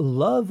called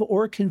Love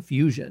or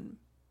Confusion.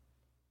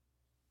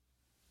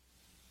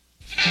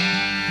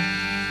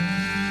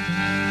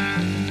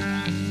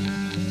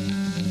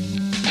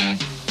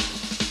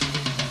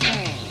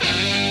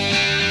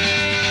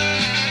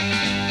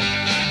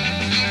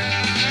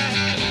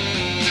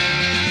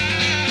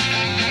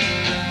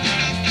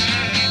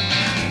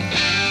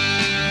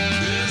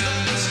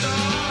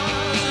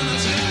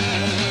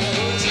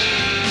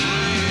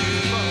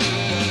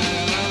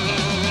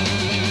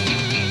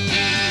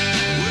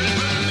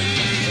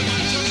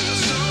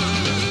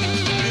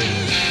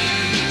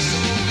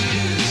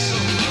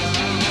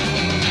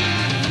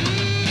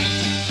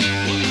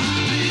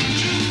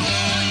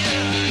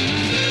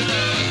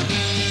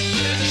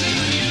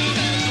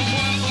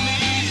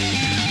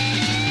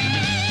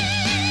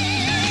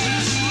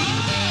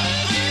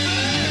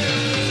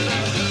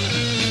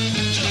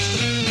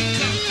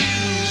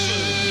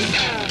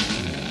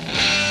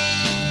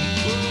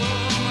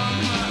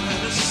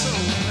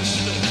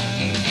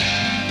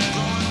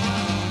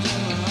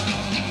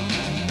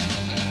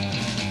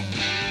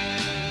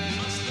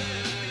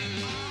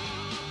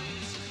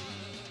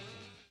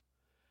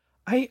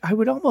 I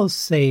would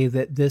almost say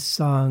that this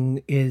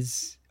song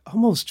is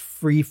almost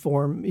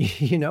freeform,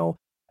 you know?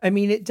 I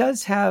mean, it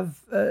does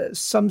have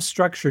some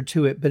structure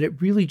to it, but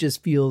it really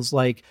just feels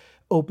like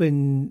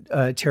open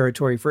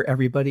territory for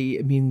everybody.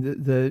 I mean,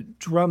 the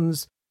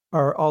drums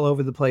are all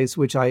over the place,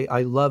 which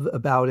I love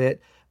about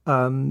it.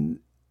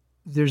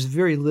 There's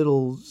very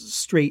little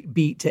straight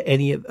beat to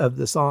any of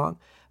the song.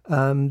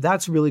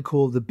 That's really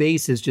cool. The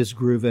bass is just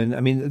grooving. I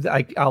mean,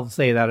 I'll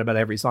say that about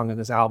every song on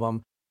this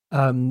album.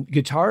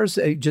 Guitars,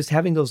 just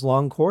having those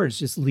long chords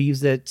just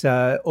leaves it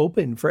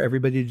open for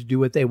everybody to do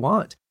what they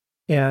want.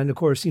 And of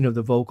course, you know,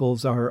 the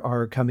vocals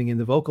are coming in.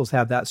 The vocals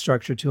have that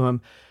structure to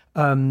them.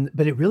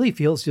 But it really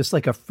feels just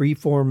like a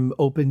freeform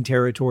open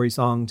territory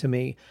song to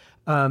me.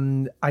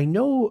 I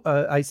know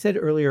I said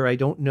earlier, I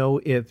don't know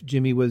if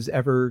Jimmy was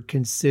ever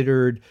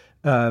considered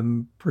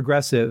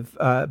progressive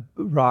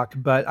rock,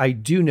 but I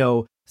do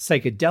know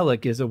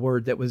psychedelic is a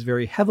word that was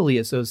very heavily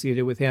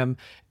associated with him.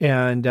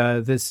 And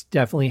this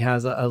definitely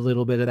has a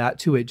little bit of that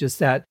to it. Just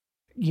that,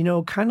 you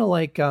know, kind of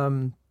like,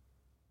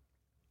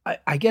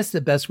 I guess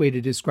the best way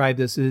to describe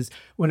this is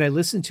when I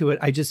listen to it,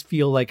 I just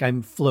feel like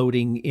I'm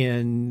floating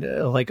in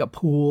like a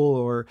pool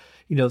or,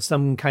 you know,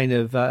 some kind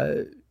of,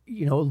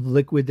 you know,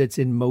 liquid that's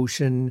in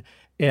motion.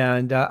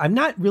 And I'm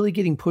not really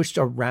getting pushed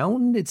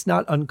around. It's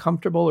not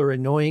uncomfortable or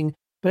annoying,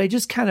 but I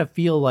just kind of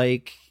feel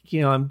like, you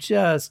know, I'm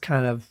just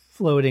kind of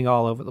floating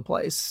all over the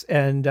place.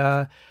 And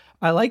I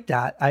like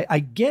that.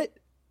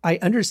 I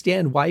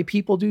understand why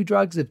people do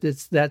drugs if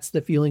that's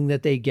the feeling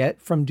that they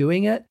get from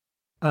doing it.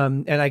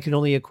 And I can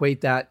only equate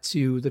that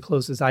to the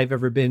closest I've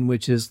ever been,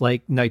 which is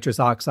like nitrous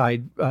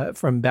oxide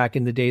from back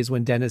in the days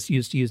when dentists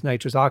used to use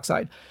nitrous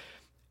oxide.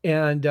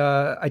 And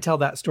I tell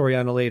that story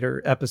on a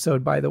later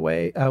episode, by the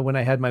way, when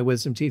I had my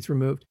wisdom teeth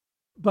removed.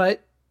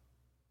 But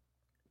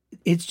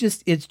it's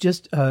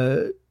just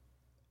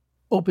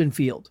open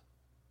field.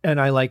 And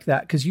I like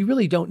that because you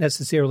really don't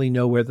necessarily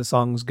know where the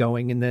song's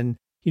going. And then,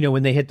 you know,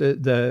 when they hit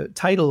the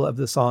title of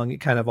the song, it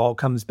kind of all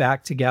comes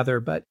back together.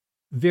 But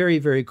very,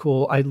 very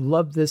cool. I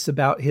love this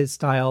about his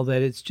style,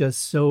 that it's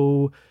just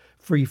so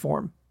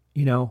freeform,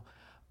 you know.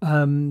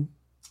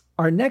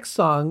 Our next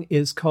song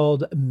is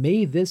called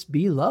May This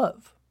Be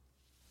Love.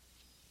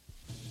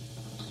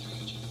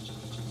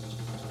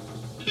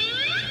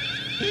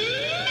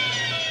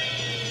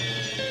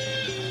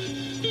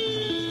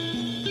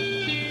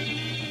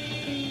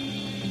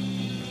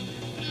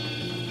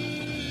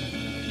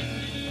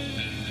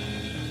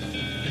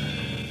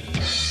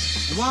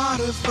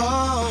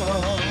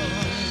 Waterfall,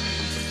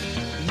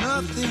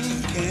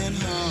 nothing can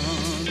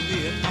harm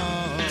me at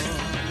all.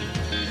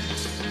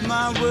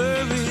 My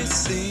worries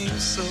seem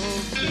so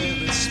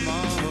very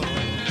small,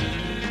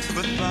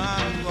 but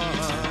my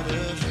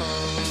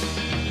waterfall,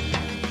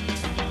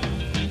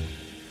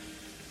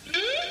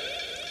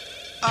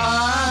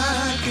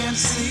 I can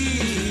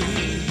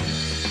see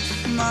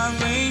my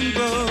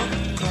rainbow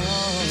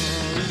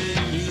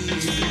calling me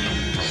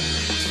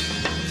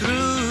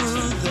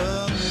through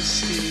the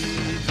misty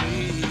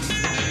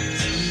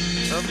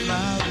of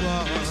my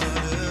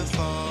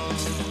waterfall.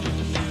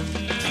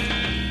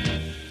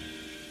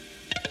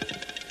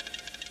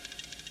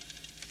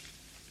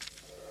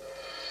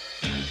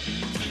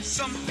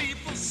 Some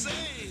people say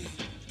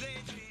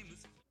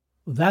daydreamers.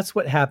 Well, that's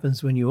what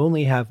happens when you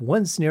only have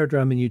one snare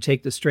drum and you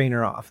take the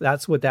strainer off.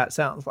 That's what that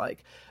sounds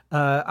like.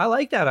 I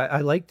like that.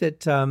 I like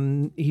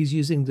that he's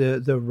using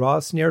the raw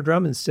snare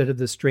drum instead of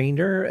the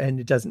strainer, and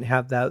it doesn't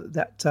have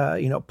that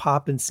you know,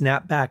 pop and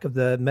snap back of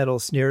the metal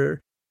snare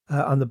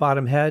on the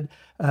bottom head.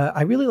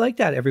 I really like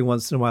that every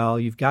once in a while.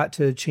 You've got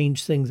to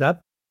change things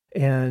up,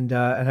 and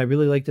I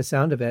really like the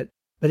sound of it.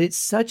 But it's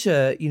such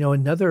a, you know,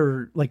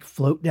 another like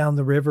float down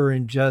the river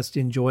and just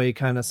enjoy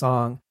kind of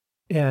song.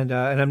 And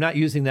I'm not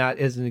using that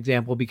as an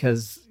example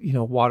because, you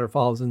know,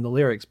 waterfalls in the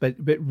lyrics, but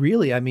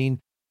really, I mean,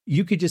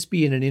 you could just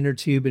be in an inner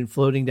tube and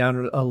floating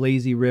down a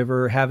lazy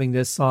river, having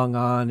this song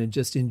on and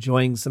just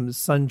enjoying some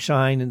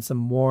sunshine and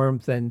some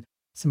warmth and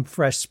some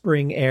fresh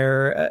spring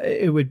air.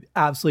 It would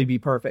absolutely be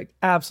perfect.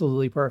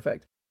 Absolutely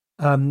perfect.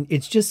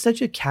 It's just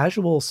such a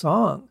casual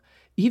song.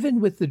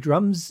 Even with the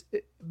drums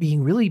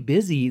being really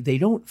busy, they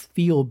don't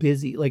feel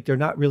busy. Like they're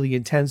not really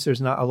intense. There's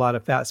not a lot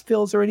of fast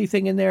fills or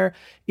anything in there.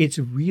 It's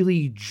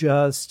really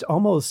just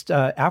almost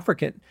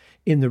African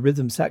in the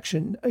rhythm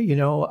section. You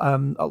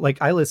know, like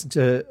I listen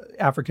to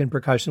African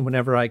percussion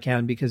whenever I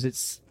can because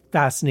it's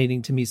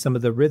fascinating to me, some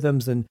of the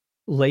rhythms and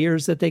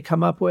layers that they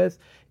come up with.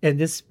 And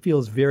this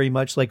feels very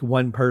much like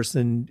one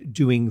person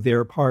doing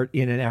their part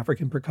in an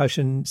African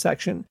percussion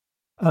section.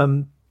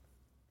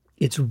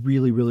 It's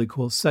really, really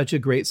cool. Such a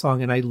great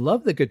song. And I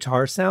love the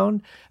guitar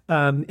sound.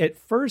 At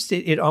first,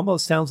 it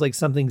almost sounds like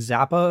something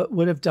Zappa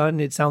would have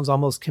done. It sounds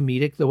almost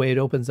comedic the way it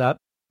opens up.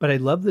 But I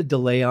love the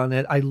delay on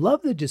it. I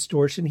love the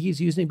distortion he's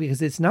using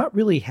because it's not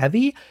really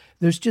heavy.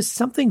 There's just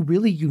something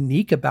really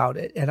unique about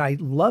it. And I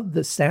love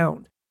the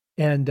sound.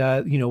 And,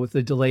 you know, with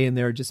the delay in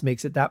there, it just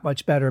makes it that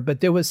much better.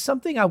 But there was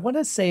something, I want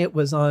to say it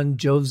was on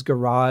Joe's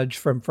Garage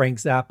from Frank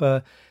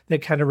Zappa,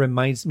 that kind of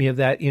reminds me of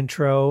that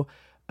intro.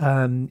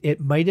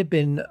 It might have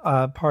been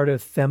part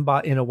of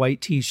Fembot in a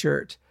White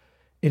T-shirt.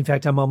 In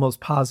fact, I'm almost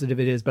positive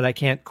it is, but I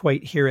can't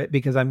quite hear it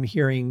because I'm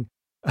hearing,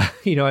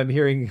 I'm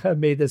hearing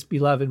May This Be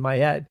Love in my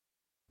head.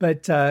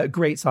 But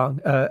great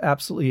song.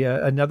 Absolutely.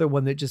 Another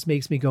one that just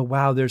makes me go,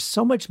 wow, there's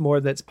so much more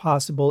that's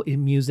possible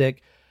in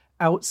music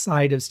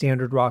outside of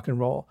standard rock and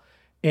roll.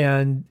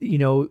 And,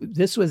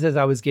 this was as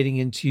I was getting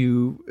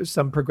into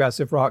some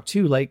progressive rock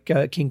too, like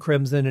King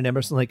Crimson and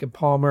Emerson, Lake and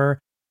Palmer.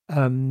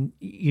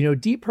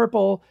 Deep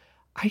Purple,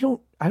 I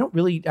don't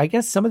really, I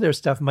guess some of their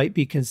stuff might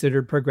be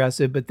considered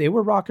progressive, but they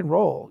were rock and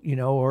roll,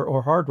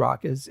 or hard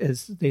rock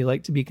as they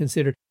like to be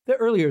considered. The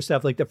earlier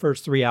stuff, like the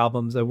first 3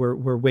 albums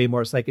were way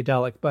more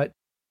psychedelic, but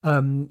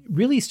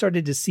really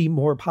started to see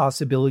more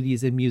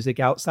possibilities in music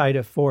outside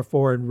of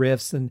 4/4 and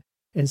riffs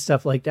and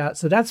stuff like that.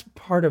 So that's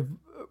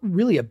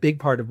really a big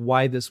part of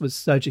why this was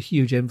such a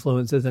huge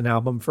influence as an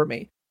album for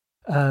me.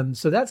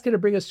 So that's going to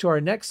bring us to our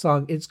next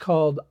song. It's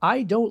called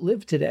I Don't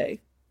Live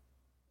Today.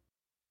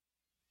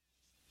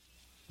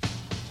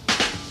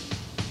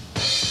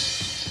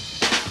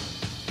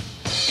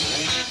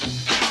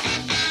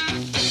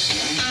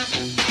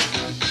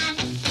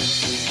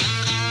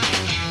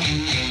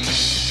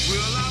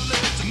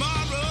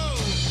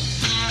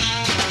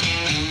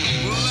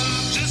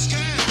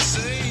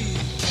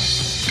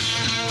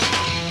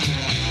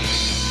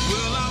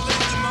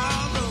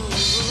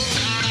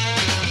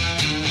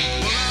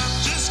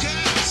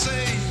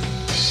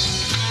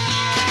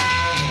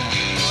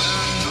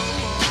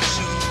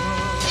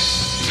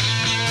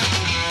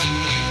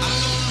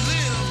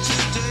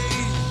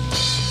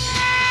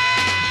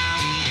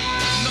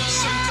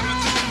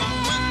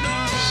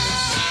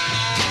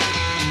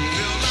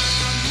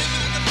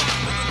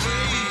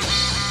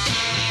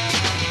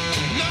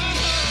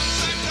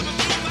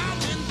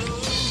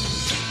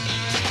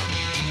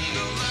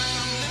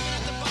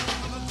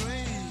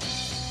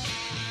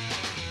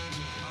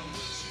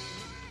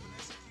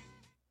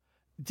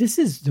 This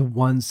is the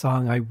one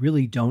song I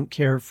really don't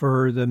care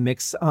for the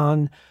mix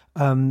on.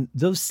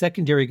 Those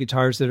secondary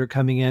guitars that are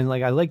coming in,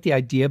 like I like the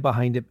idea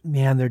behind it.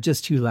 Man, they're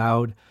just too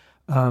loud.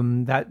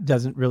 That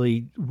doesn't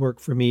really work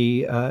for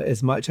me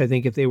as much. I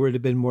think if they were to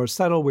have been more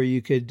subtle where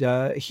you could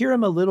hear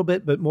them a little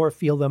bit, but more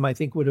feel them, I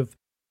think would have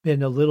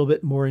been a little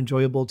bit more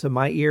enjoyable to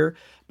my ear.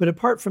 But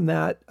apart from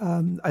that,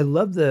 I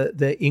love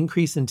the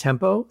increase in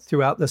tempo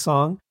throughout the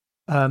song.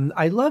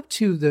 I love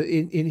too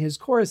in his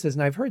choruses,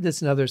 and I've heard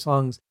this in other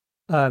songs,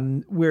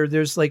 where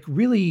there's like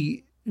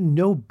really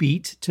no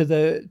beat to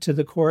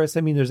the chorus.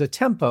 I mean, there's a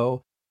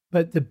tempo,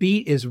 but the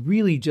beat is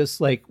really just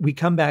like, we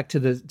come back to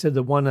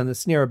the one on the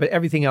snare, but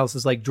everything else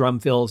is like drum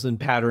fills and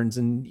patterns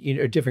and,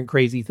 different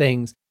crazy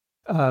things.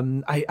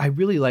 I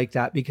really like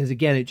that because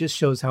again, it just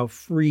shows how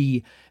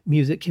free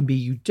music can be.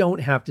 You don't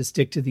have to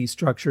stick to these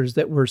structures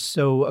that we're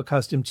so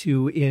accustomed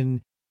to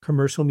in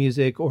commercial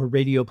music or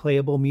radio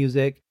playable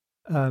music,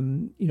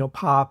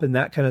 pop and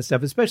that kind of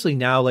stuff, especially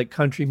now, like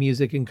country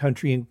music and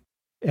country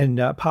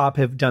and pop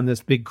have done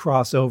this big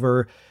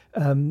crossover.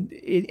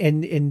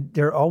 And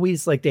they're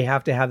always like, they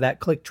have to have that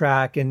click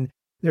track and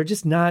they're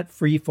just not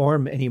free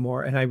form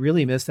anymore. And I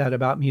really miss that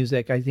about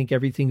music. I think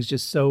everything's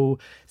just so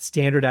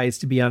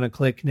standardized to be on a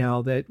click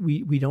now that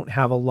we don't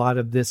have a lot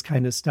of this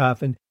kind of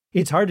stuff. And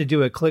it's hard to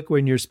do a click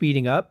when you're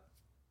speeding up.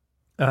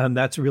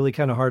 That's really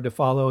kind of hard to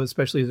follow,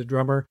 especially as a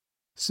drummer.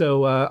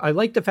 So I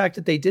like the fact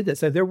that they did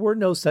this. There were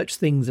no such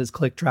things as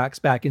click tracks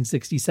back in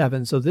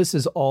 1967. So this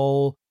is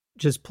all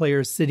just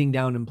players sitting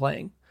down and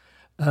playing,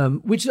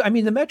 which, I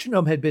mean, the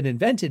metronome had been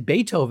invented.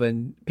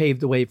 Beethoven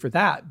paved the way for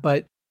that,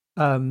 but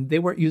they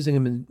weren't using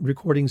them in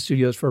recording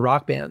studios for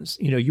rock bands.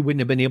 You wouldn't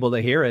have been able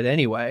to hear it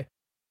anyway.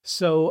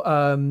 So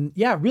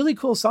yeah, really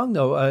cool song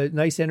though.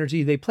 Nice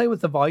energy. They play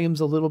with the volumes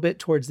a little bit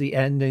towards the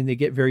end and they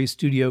get very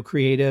studio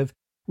creative,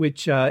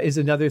 which is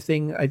another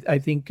thing I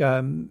think,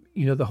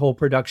 the whole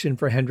production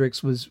for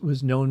Hendrix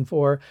was known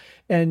for.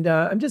 And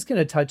I'm just going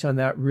to touch on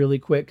that really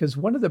quick because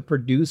one of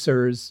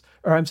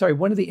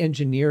the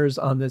engineers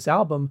on this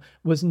album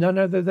was none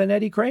other than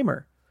Eddie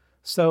Kramer.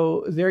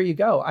 So there you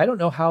go. I don't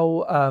know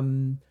how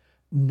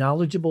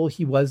knowledgeable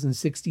he was in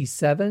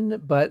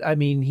 1967, but I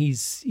mean,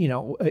 he's,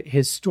 a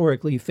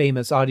historically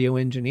famous audio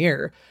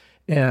engineer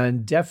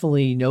and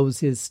definitely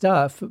knows his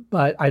stuff,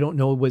 but I don't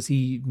know, was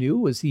he new?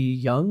 Was he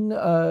young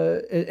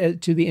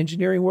to the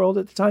engineering world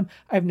at the time?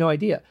 I have no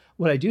idea.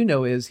 What I do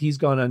know is he's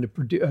gone on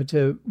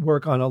to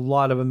work on a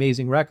lot of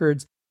amazing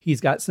records. He's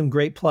got some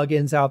great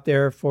plugins out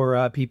there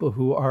for people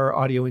who are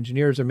audio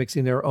engineers or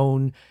mixing their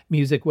own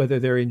music, whether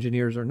they're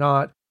engineers or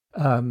not.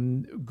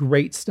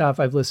 Great stuff.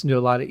 I've listened to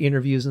a lot of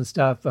interviews and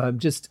stuff.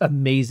 Just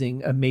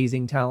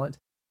amazing talent.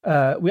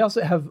 We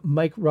also have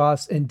Mike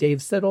Ross and Dave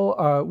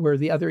Siddle were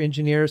the other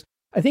engineers.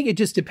 I think it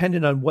just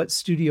depended on what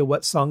studio,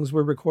 what songs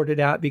were recorded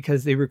at,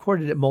 because they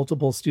recorded at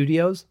multiple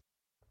studios.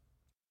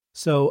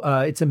 So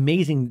it's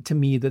amazing to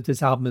me that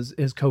this album is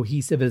as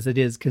cohesive as it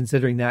is,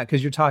 considering that,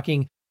 because you're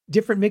talking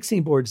different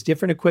mixing boards,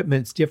 different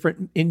equipments,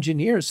 different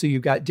engineers. So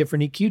you've got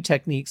different EQ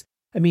techniques.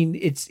 I mean,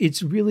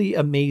 it's really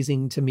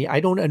amazing to me. I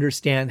don't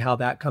understand how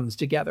that comes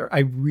together. I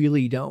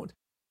really don't.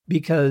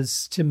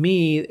 because to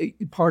me,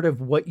 part of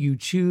what you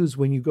choose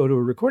when you go to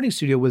a recording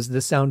studio was the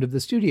sound of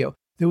the studio.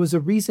 There was a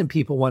reason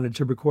people wanted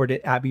to record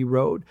at Abbey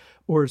Road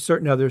or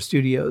certain other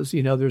studios.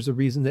 There's a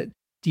reason that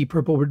Deep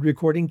Purple would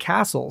record in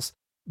castles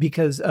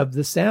because of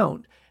the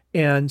sound.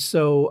 And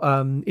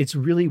so it's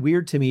really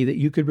weird to me that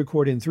you could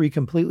record in 3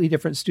 completely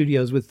different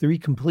studios with 3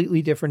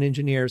 completely different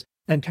engineers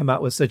and come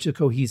out with such a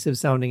cohesive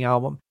sounding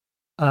album.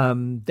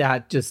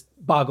 That just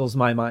boggles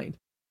my mind.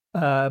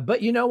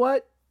 But you know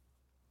what?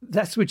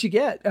 That's what you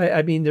get.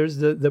 I mean, there's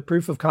the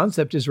proof of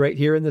concept is right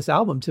here in this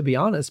album, to be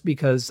honest,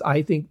 because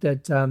I think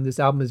that this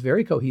album is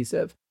very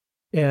cohesive.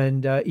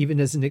 And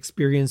even as an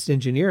experienced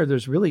engineer,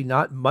 there's really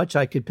not much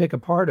I could pick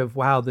apart of,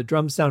 wow, the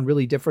drums sound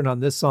really different on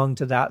this song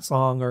to that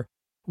song or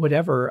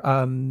whatever.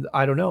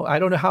 I don't know. I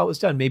don't know how it was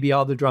done. Maybe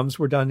all the drums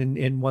were done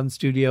in one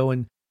studio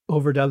and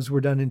overdubs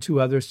were done in 2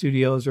 other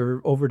studios,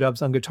 or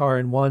overdubs on guitar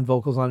in one,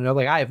 vocals on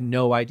another. Like, I have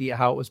no idea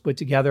how it was put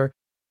together.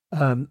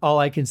 All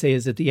I can say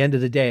is at the end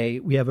of the day,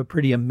 we have a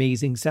pretty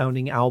amazing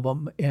sounding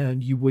album,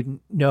 and you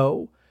wouldn't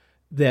know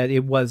that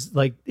it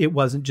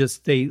wasn't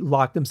just they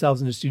locked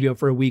themselves in a studio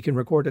for a week and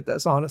recorded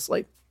this,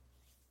 honestly.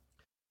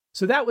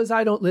 So that was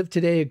I Don't Live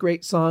Today, a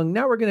great song.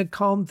 Now we're going to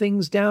calm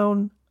things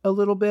down a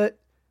little bit,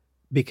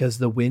 because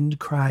the wind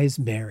cries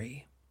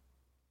Mary.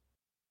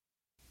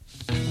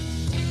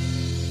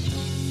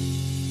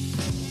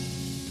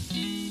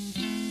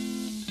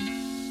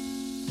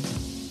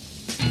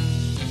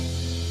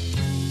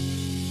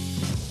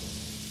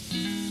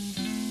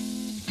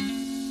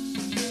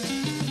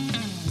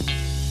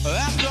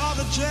 After all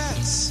the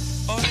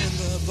jets are in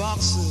the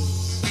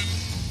boxes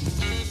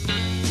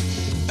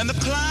and the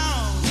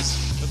clowns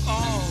have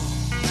all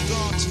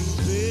gone to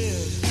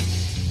bed,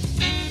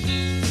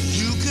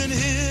 you can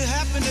hear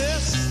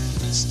happiness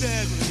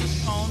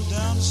staggering on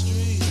down the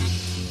street.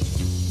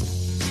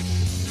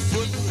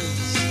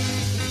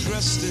 Footprints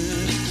dressed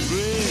in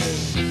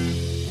red,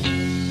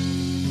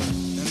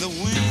 and the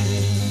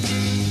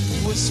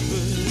wind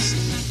whispers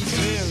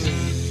Mary.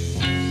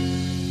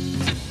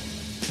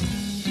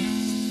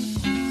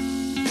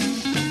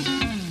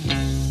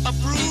 A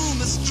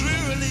broom is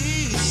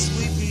drearily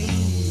sweeping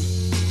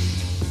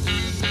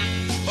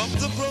up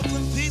the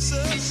broken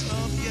pieces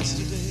of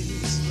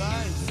yesterday's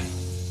life.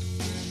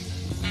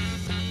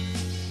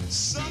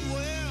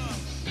 Somewhere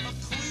a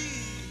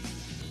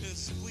queen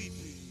is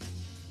weeping.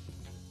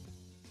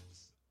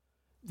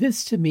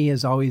 This to me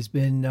has always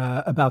been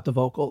about the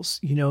vocals.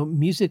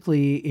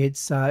 Musically,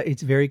 it's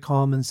very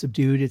calm and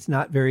subdued. It's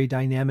not very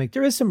dynamic.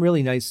 There is some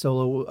really nice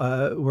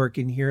solo work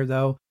in here,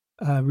 though.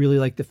 Really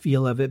like the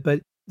feel of it,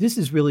 but this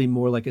is really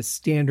more like a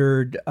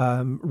standard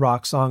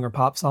rock song or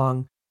pop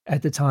song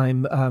at the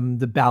time,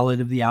 the ballad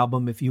of the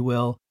album, if you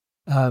will.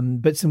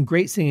 But some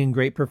great singing,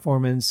 great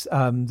performance.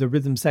 The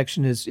rhythm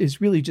section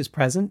is really just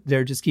present.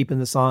 They're just keeping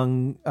the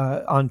song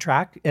on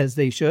track as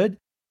they should,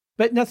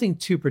 but nothing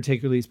too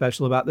particularly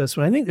special about this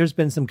one. I think there's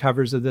been some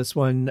covers of this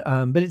one,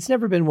 but it's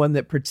never been one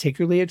that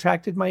particularly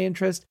attracted my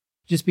interest,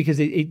 just because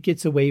it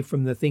gets away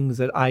from the things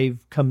that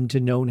I've come to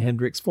know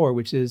Hendrix for,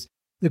 which is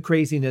the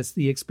craziness,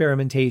 the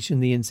experimentation,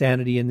 the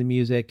insanity in the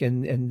music,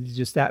 and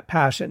just that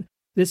passion.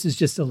 This is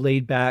just a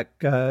laid back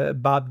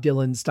Bob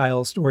Dylan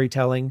style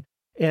storytelling.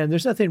 And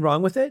there's nothing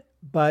wrong with it.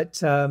 But,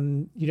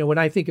 when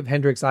I think of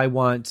Hendrix, I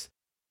want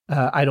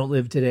I Don't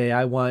Live Today.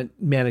 I want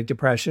manic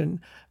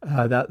depression,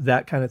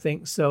 that kind of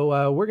thing.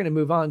 So we're going to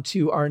move on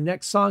to our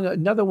next song,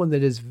 another one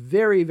that is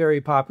very, very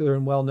popular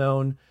and well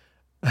known.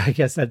 I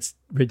guess that's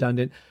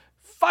redundant.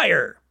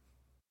 Fire.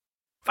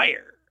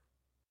 Fire.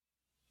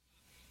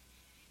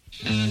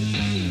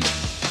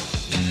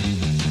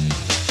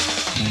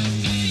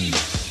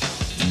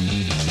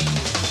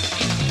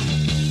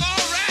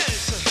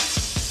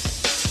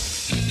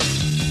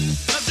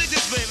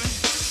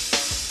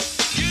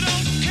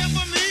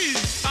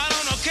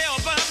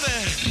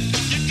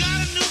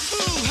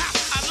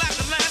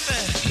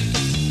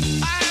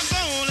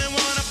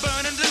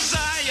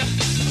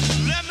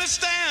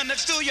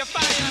 Next to your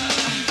fire.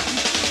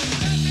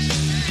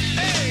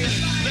 Hey,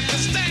 let me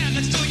stand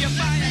next to your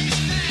fire.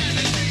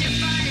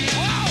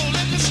 Whoa,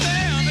 let me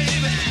stand,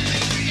 baby.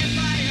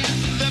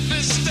 Let me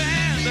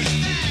stand.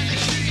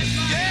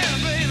 Yeah,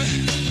 baby.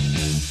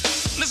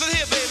 Listen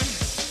here, baby.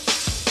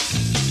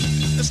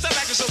 Stop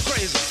acting so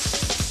crazy.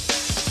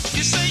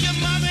 You say your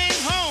mom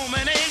ain't home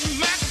and ain't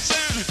my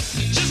concern.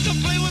 Just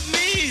come play with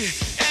me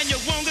and you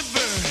won't get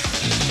burned.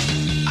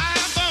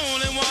 I've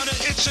only one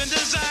itch and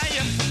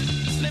desire.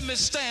 Let me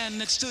stand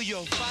next to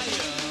your fire.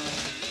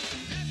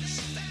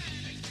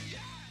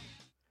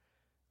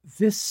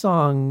 This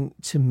song,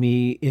 to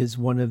me, is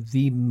one of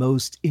the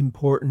most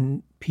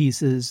important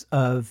pieces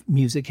of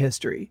music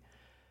history.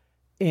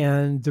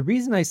 And the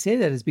reason I say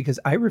that is because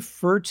I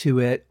refer to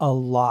it a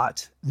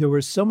lot. There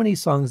were so many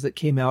songs that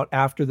came out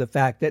after the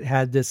fact that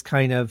had this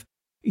kind of,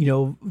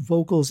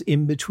 vocals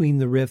in between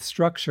the riff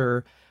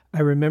structure.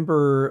 I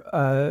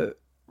remember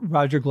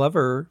Roger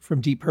Glover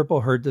from Deep Purple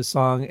heard the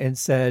song and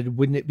said,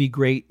 wouldn't it be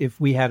great if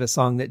we had a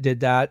song that did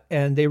that?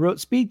 And they wrote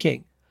Speed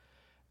King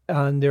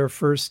on their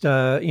first,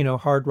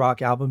 hard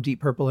rock album, Deep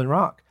Purple and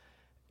Rock.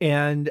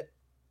 And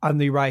on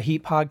the Uriah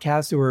Heep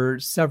podcast, there were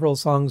several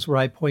songs where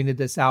I pointed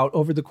this out.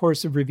 Over the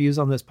course of reviews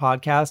on this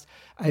podcast,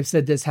 I've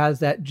said this has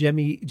that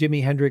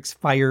Jimi Hendrix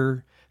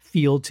fire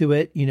feel to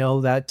it,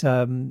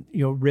 that,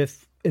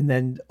 riff and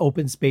then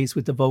open space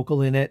with the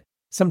vocal in it.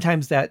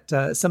 Sometimes that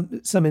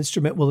some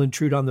instrument will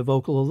intrude on the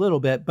vocal a little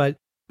bit, but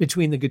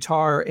between the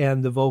guitar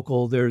and the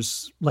vocal,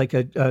 there's like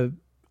a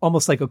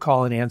almost like a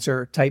call and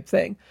answer type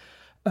thing.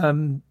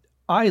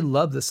 I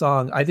love the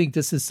song. I think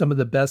this is some of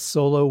the best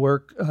solo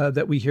work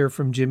that we hear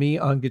from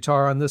Jimi on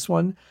guitar on this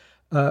one,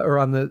 or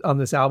on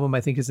this album,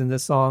 I think is in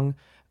this song.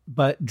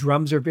 But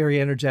drums are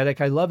very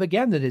energetic. I love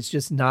again that it's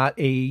just not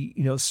a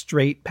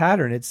straight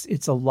pattern.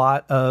 It's a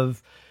lot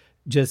of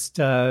just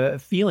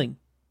feeling,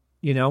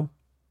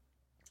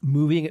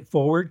 moving it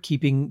forward,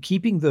 keeping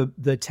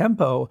the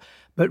tempo,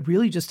 but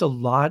really just a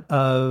lot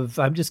of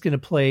I'm just going to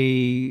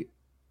play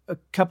a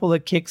couple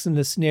of kicks and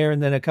a snare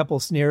and then a couple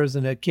of snares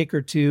and a kick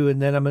or two.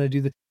 And then I'm going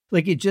to do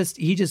he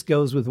just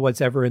goes with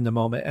what's ever in the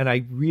moment. And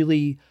I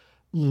really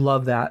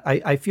love that.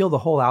 I feel the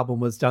whole album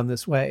was done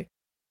this way.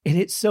 And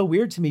it's so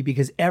weird to me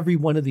because every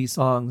one of these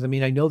songs, I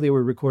mean, I know they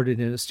were recorded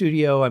in a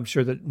studio. I'm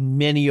sure that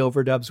many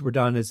overdubs were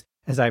done as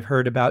I've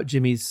heard about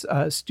Jimmy's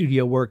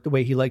studio work, the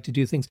way he liked to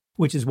do things,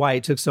 which is why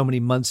it took so many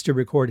months to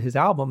record his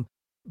album.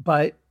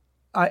 But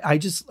I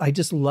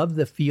just love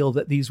the feel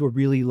that these were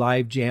really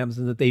live jams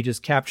and that they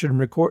just captured and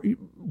record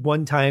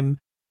one time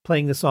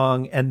playing the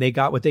song and they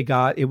got what they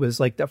got. It was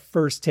like the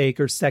first take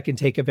or second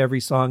take of every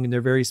song, and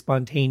they're very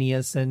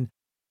spontaneous and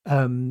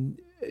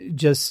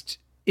just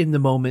in the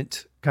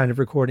moment kind of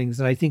recordings.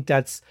 And I think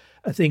that's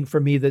a thing for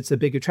me that's a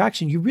big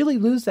attraction. You really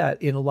lose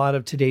that in a lot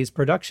of today's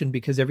production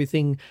because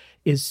everything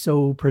is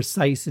so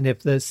precise. And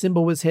if the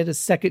cymbal was hit a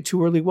second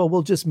too early, well,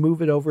 we'll just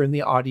move it over in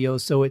the audio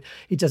so it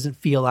doesn't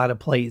feel out of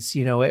place.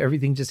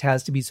 Everything just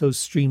has to be so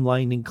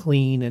streamlined and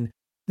clean. And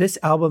this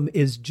album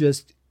is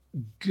just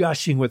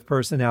gushing with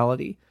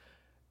personality.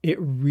 It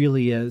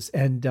really is.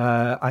 And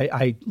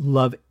I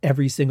love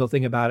every single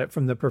thing about it,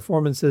 from the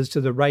performances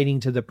to the writing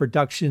to the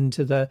production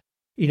to the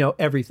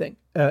everything.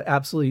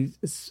 Absolutely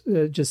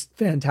just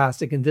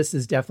fantastic. And this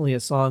is definitely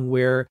a song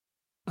where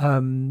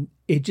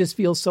it just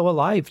feels so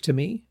alive to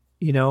me.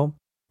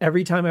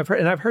 Every time I've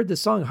heard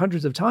this song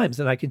hundreds of times,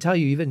 and I can tell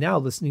you even now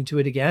listening to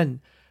it again,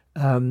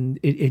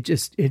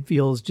 it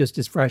feels just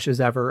as fresh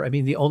as ever. I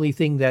mean, the only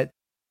thing that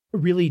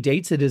really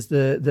dates it is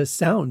the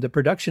sound, the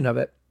production of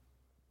it,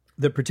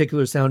 the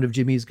particular sound of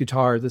Jimmy's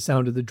guitar, the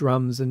sound of the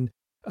drums and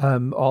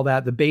all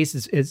that. The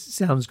bass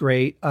sounds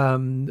great.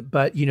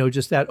 But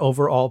just that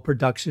overall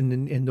production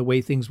and the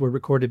way things were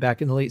recorded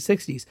back in the late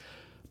 60s.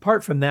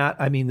 Apart from that,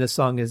 I mean, this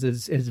song is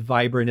as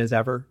vibrant as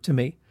ever to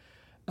me.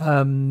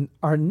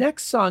 Our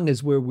next song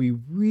is where we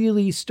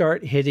really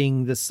start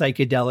hitting the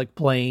psychedelic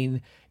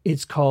plane.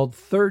 It's called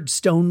Third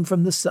Stone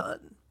from the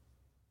Sun.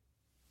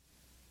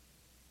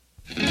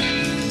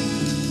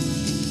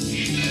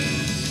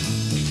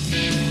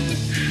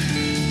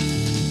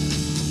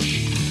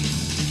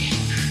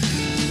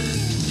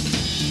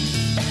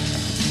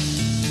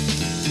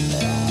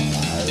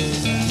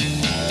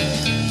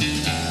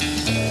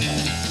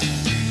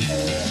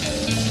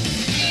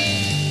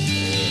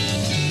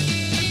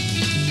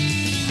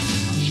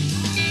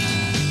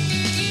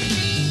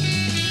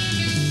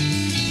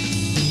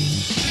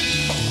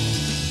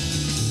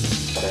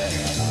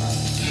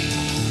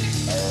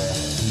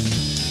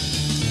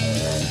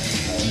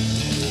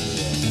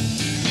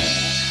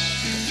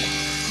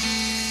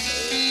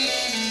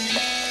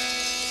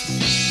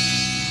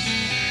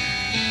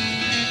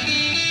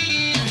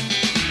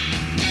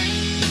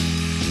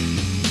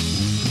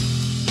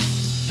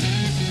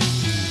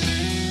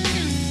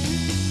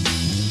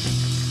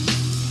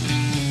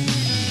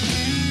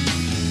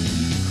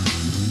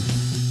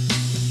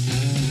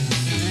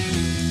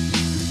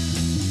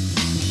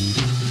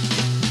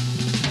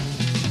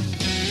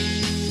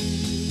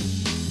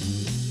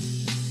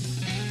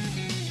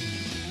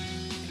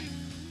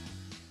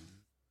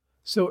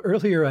 So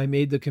earlier I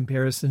made the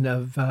comparison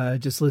of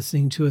just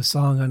listening to a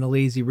song on a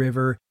lazy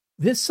river.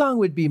 This song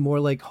would be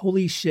more like,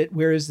 holy shit,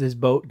 where is this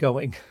boat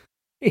going?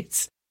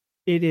 It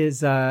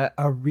is a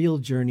real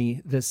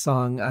journey, this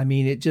song. I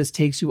mean, it just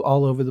takes you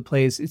all over the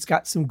place. It's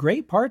got some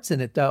great parts in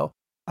it, though.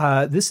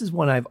 This is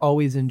one I've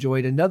always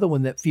enjoyed. Another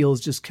one that feels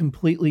just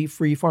completely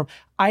freeform.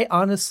 I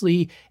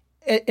honestly,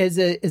 as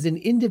an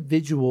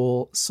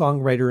individual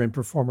songwriter and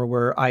performer,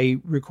 where I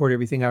record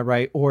everything I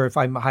write, or if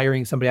I'm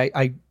hiring somebody,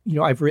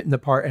 I've written the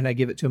part and I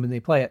give it to them and they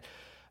play it.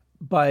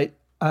 But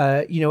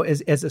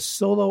as a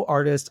solo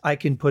artist, I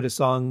can put a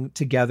song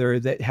together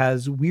that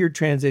has weird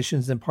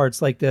transitions and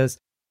parts like this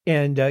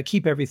and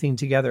keep everything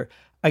together.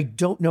 I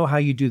don't know how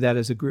you do that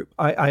as a group.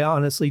 I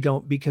honestly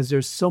don't, because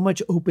there's so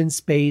much open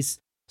space,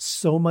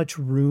 so much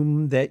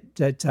room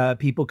that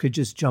people could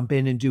just jump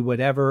in and do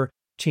whatever.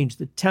 Change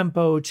the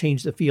tempo,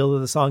 change the feel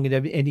of the song at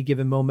any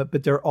given moment,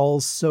 but they're all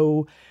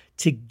so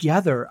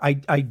together. I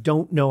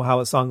don't know how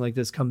a song like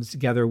this comes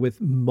together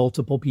with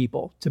multiple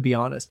people, to be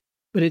honest,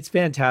 but it's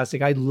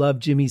fantastic. I love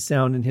Jimmy's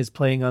sound and his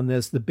playing on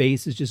this. The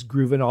bass is just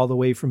grooving all the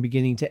way from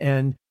beginning to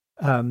end.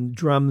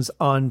 Drums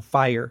on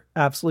fire,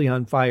 absolutely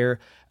on fire.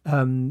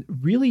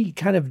 Really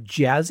kind of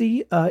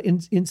jazzy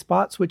in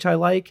spots, which I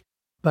like.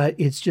 But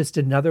it's just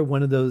another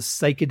one of those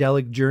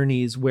psychedelic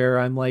journeys where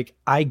I'm like,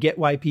 I get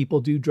why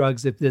people do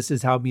drugs if this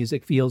is how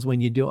music feels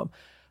when you do them.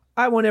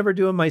 I won't ever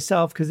do them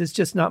myself because it's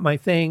just not my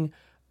thing,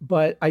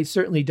 but I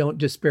certainly don't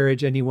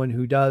disparage anyone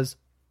who does.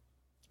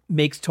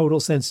 Makes total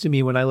sense to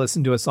me when I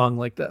listen to a song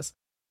like this.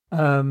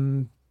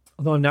 Although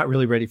I'm not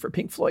really ready for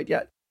Pink Floyd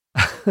yet.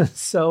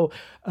 So,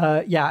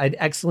 yeah, an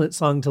excellent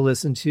song to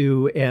listen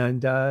to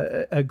and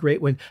a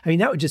great one. I mean,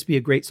 that would just be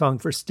a great song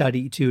for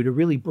study too, to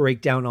really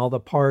break down all the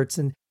parts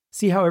and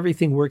see how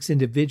everything works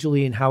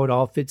individually and how it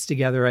all fits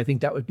together. I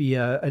think that would be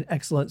an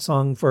excellent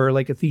song for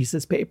like a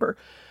thesis paper.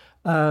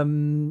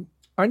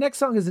 Our next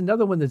song is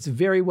another one that's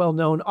very well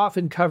known,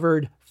 often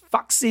covered,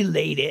 Foxy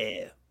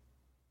Lady.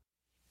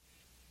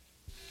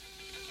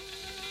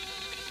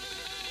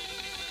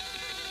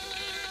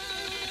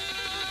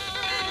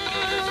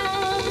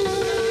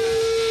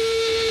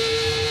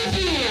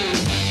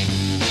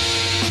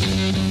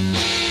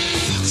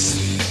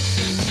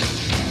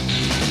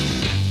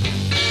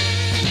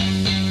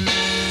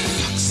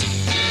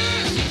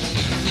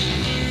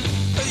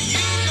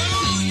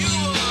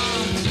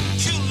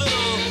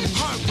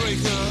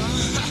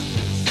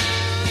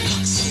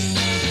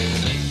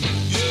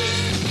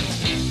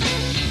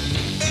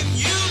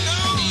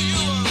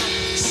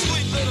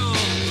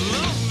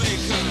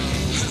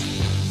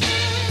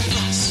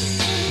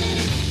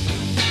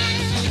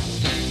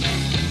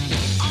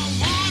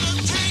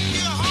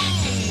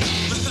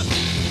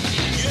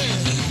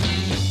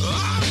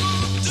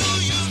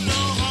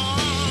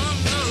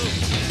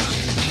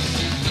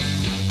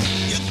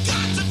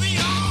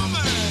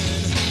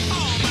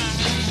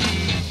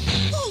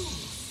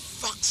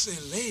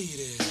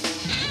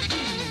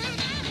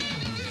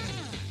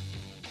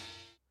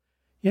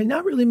 Yeah,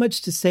 not really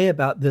much to say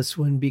about this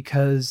one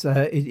because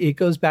it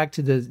goes back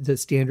to the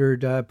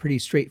standard, pretty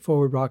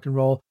straightforward rock and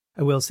roll.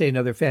 I will say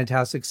another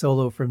fantastic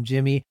solo from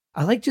Jimmy.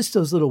 I like just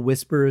those little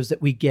whispers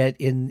that we get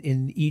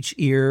in each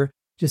ear,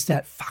 just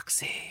that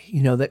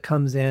foxy, that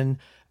comes in.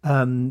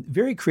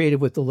 Very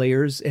creative with the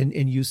layers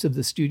and use of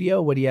the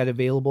studio, what he had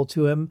available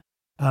to him.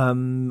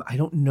 I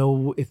don't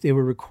know if they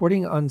were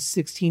recording on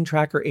 16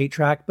 track or 8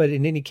 track, but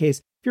in any case,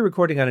 if you're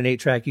recording on an 8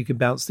 track, you can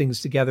bounce things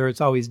together.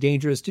 It's always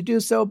dangerous to do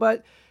so,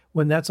 but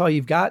when that's all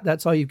you've got,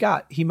 that's all you've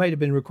got. He might have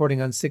been recording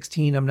on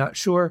 16. I'm not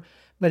sure.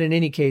 But in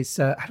any case,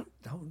 I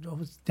don't know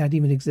if that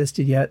even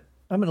existed yet.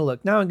 I'm going to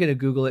look. Now I'm going to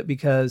Google it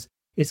because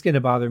it's going to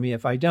bother me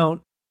if I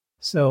don't.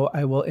 So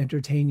I will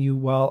entertain you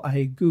while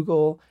I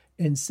Google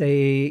and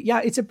say,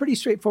 yeah, it's a pretty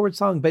straightforward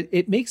song, but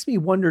it makes me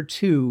wonder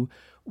too,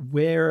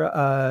 where,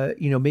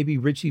 maybe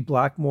Richie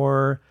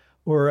Blackmore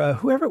or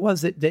whoever it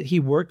was that he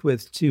worked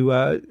with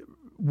to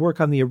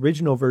work on the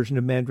original version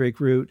of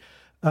Mandrake Root.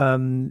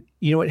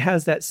 It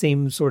has that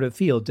same sort of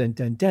feel. Dun,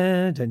 dun,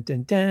 dun, dun,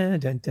 dun, dun,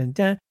 dun, dun,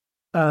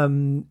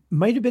 dun.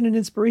 Might have been an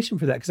inspiration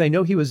for that because I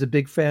know he was a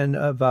big fan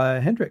of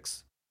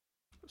Hendrix.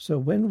 So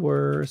when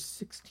were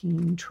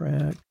 16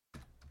 track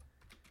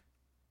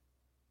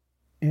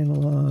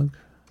analog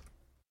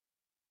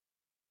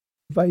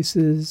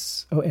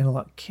devices,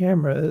 analog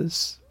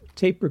cameras,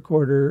 tape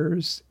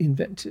recorders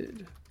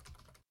invented?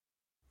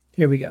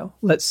 Here we go.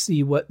 Let's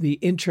see what the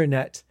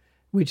internet,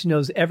 which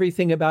knows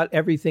everything about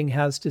everything,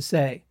 has to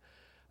say.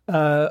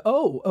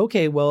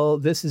 Okay. Well,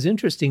 this is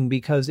interesting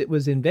because it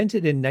was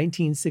invented in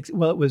 1960.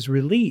 Well, it was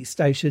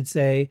released, I should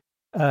say.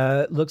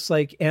 Looks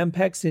like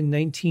Ampex in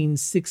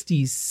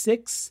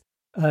 1966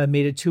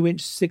 made a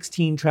 2-inch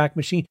 16-track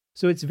machine.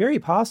 So it's very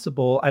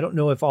possible. I don't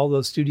know if all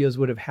those studios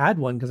would have had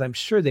one because I'm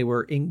sure they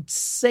were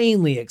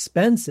insanely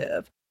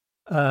expensive.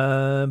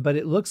 But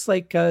it looks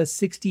like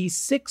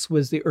 66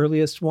 was the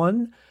earliest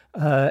one.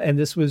 And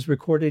this was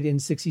recorded in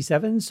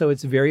 67. So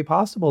it's very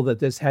possible that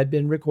this had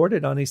been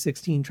recorded on a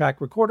 16-track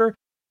recorder.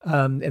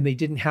 And they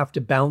didn't have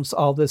to bounce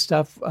all this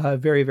stuff.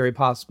 Very, very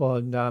possible.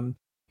 And,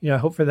 I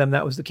hope for them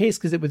that was the case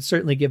because it would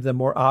certainly give them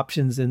more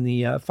options in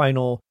the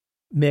final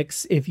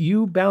mix. If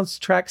you bounce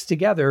tracks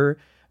together,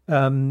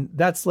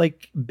 that's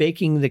like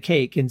baking the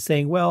cake and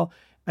saying, well,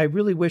 I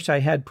really wish I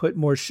had put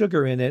more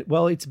sugar in it.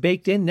 Well, it's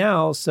baked in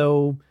now.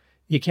 So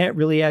you can't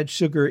really add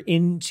sugar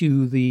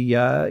into the,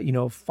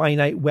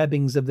 finite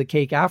webbings of the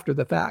cake after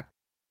the fact.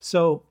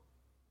 So,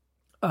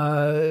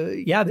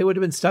 they would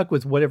have been stuck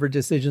with whatever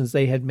decisions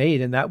they had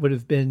made. And that would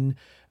have been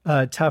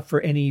tough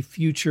for any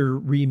future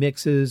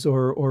remixes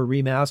or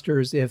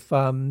remasters if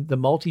the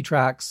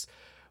multi-tracks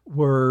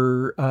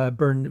were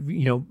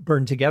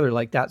burned together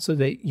like that. So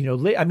they,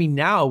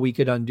 now we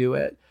could undo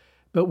it.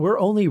 But we're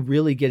only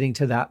really getting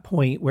to that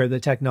point where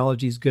the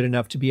technology is good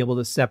enough to be able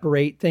to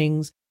separate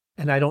things.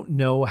 And I don't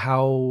know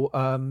how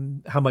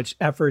much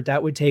effort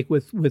that would take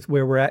with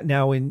where we're at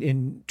now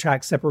in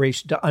track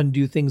separation to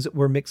undo things that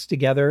were mixed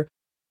together.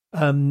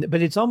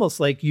 But it's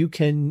almost like you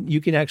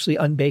can actually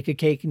unbake a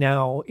cake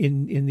now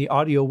in the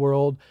audio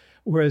world,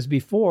 whereas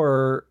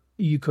before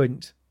you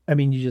couldn't. I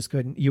mean, you just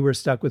couldn't. You were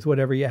stuck with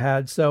whatever you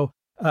had. So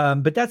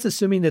But that's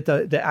assuming that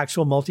the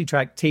actual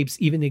multi-track tapes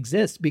even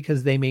exist,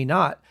 because they may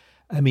not.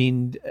 I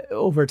mean,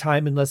 over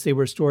time, unless they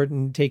were stored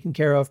and taken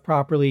care of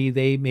properly,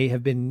 they may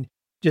have been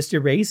just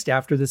erased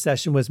after the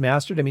session was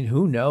mastered. I mean,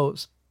 who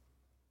knows?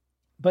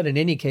 But in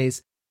any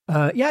case,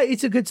 yeah,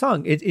 it's a good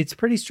song. It's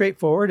pretty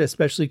straightforward,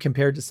 especially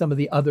compared to some of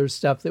the other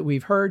stuff that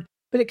we've heard.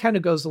 But it kind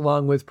of goes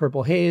along with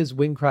Purple Haze,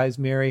 Wind Cries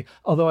Mary,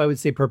 although I would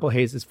say Purple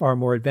Haze is far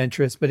more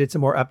adventurous, but it's a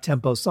more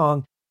up-tempo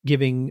song,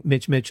 giving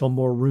Mitch Mitchell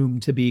more room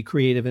to be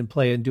creative and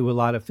play and do a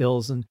lot of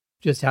fills and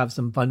just have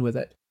some fun with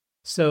it.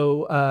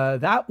 So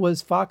that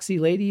was Foxy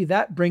Lady.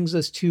 That brings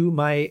us to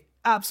my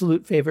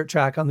absolute favorite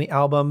track on the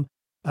album.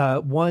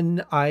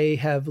 One I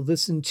have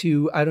listened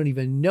to, I don't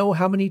even know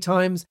how many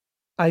times.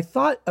 I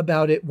thought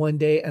about it one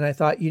day and I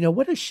thought,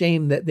 what a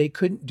shame that they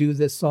couldn't do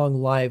this song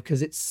live,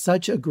 because it's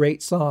such a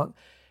great song.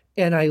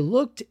 And I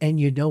looked, and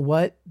you know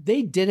what?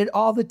 They did it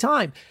all the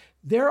time.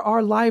 There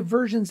are live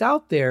versions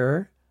out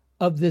there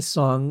of this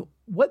song.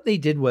 What they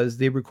did was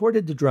they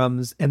recorded the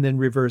drums and then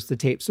reversed the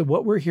tape. So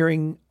what we're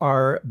hearing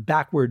are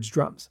backwards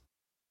drums.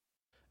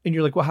 And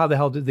you're like, well, how the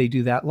hell did they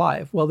do that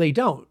live? Well, they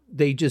don't.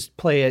 They just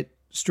play it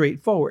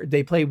straightforward.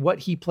 They play what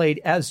he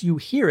played as you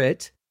hear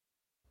it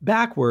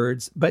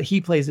backwards, but he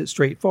plays it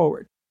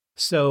straightforward.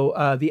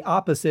 So the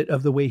opposite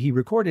of the way he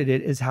recorded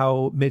it is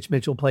how Mitch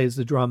Mitchell plays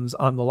the drums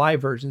on the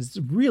live versions.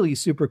 It's really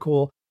super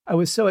cool. I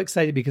was so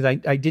excited because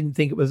I didn't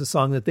think it was a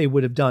song that they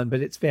would have done,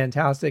 but it's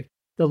fantastic.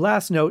 The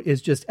last note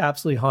is just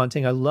absolutely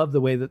haunting. I love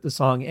the way that the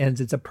song ends.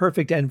 It's a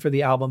perfect end for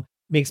the album.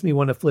 Makes me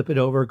want to flip it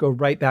over, go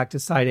right back to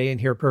side A and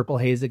hear Purple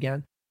Haze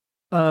again.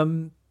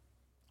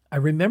 I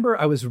remember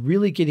I was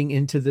really getting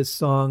into this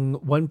song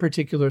one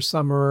particular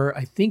summer.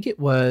 I think it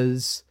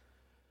was...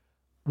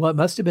 Well, it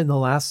must have been the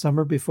last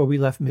summer before we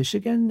left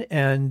Michigan.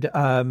 And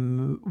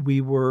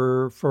we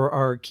were, for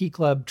our Key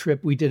Club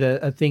trip, we did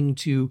a thing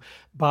to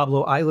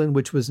Boblo Island,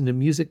 which was an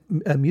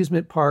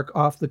amusement park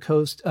off the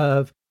coast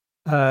of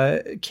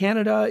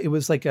Canada. It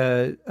was like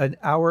an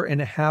hour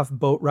and a half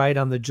boat ride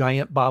on the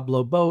giant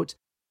Boblo boat.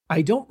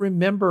 I don't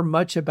remember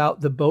much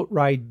about the boat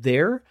ride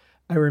there.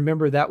 I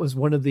remember that was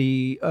one of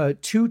the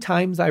 2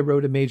 times I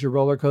rode a major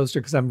roller coaster,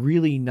 because I'm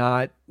really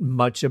not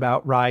much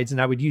about rides. And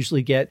I would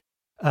usually get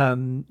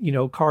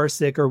car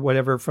sick or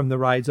whatever from the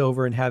rides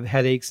over and have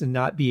headaches and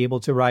not be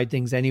able to ride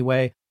things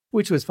anyway,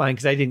 which was fine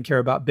because I didn't care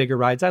about bigger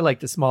rides. I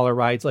liked the smaller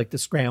rides like the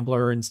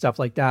Scrambler and stuff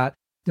like that,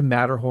 the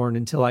Matterhorn,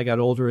 until I got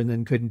older and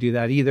then couldn't do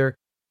that either.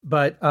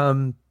 But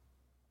I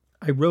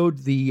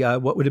rode the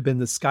what would have been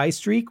the Sky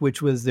Streak,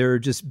 which was their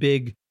just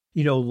big,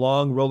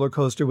 long roller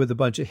coaster with a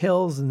bunch of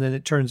hills, and then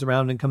it turns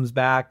around and comes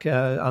back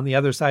on the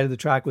other side of the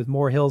track with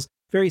more hills.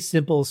 Very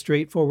simple,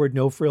 straightforward,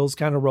 no frills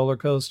kind of roller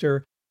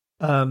coaster.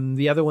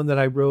 The other one that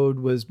I rode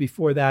was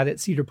before that at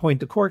Cedar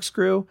Point, the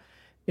Corkscrew.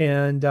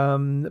 And,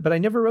 but I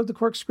never rode the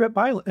Corkscrew at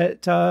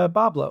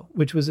Boblo,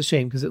 which was a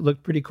shame because it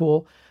looked pretty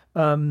cool.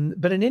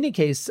 But in any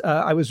case,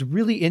 I was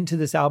really into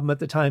this album at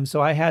the time.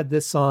 So I had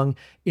this song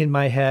in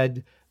my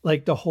head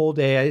like the whole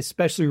day. I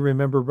especially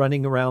remember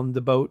running around the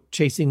boat,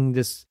 chasing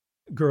this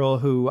girl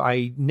who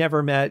I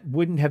never met,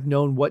 wouldn't have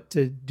known what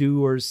to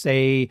do or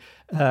say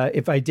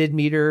if I did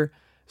meet her.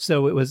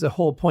 So it was a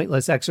whole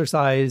pointless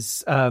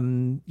exercise.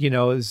 It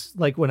was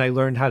like when I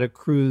learned how to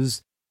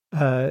cruise,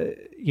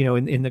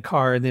 in the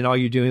car, and then all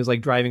you're doing is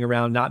like driving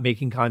around, not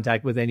making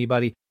contact with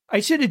anybody.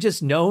 I should have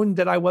just known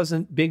that I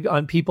wasn't big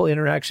on people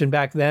interaction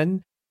back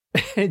then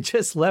and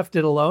just left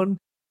it alone.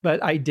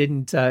 But I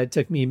didn't. It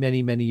took me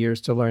many, many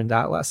years to learn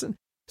that lesson.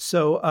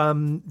 So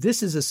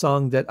this is a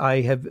song that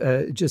I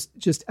have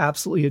just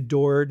absolutely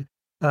adored.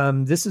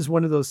 This is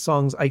one of those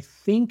songs I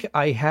think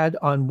I had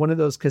on one of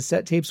those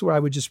cassette tapes where I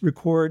would just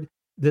record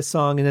this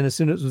song, and then as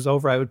soon as it was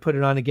over, I would put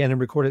it on again and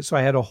record it. So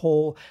I had a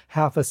whole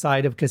half a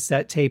side of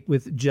cassette tape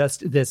with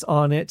just this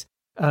on it.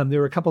 There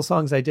were a couple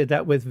songs I did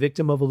that with.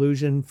 Victim of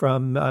Illusion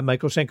from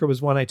Michael Schenker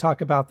was one. I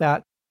talk about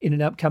that in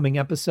an upcoming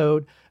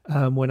episode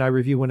when I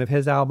review one of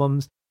his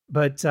albums.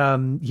 But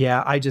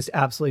I just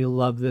absolutely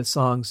love this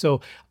song.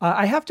 So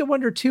I have to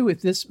wonder, too, if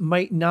this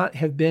might not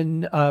have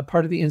been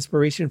part of the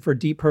inspiration for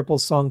Deep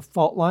Purple's song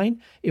Fault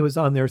Line. It was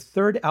on their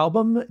third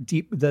album,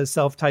 the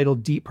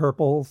self-titled Deep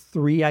Purple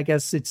 3, I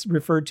guess it's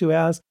referred to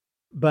as.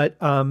 But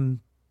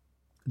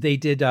they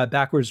did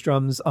backwards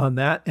drums on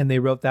that, and they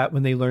wrote that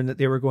when they learned that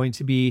they were going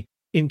to be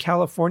in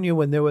California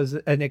when there was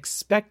an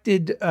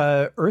expected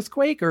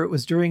earthquake, or it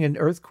was during an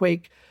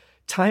earthquake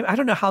time. I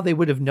don't know how they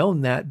would have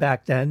known that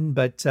back then,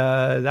 but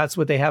that's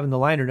what they have in the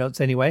liner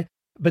notes anyway.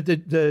 But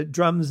the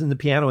drums and the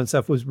piano and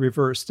stuff was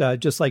reversed,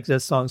 just like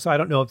this song. So I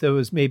don't know if there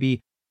was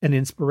maybe an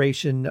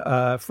inspiration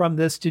from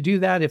this to do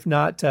that. If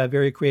not,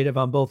 very creative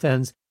on both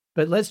ends.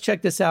 But let's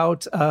check this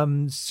out.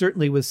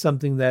 Certainly was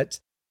something that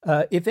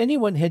if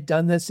anyone had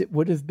done this, it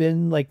would have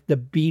been like the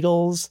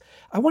Beatles.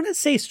 I want to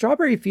say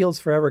Strawberry Fields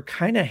Forever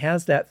kind of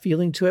has that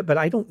feeling to it, but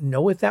I don't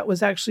know if that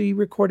was actually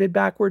recorded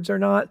backwards or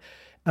not.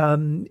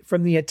 From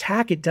the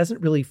Attack, it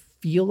doesn't really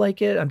feel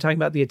like it. I'm talking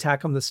about the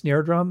Attack on the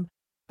snare drum.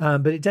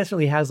 but it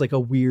definitely has like a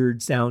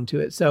weird sound to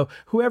it. So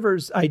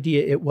whoever's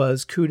idea it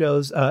was,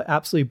 kudos,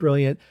 absolutely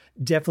brilliant.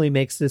 Definitely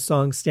makes this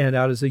song stand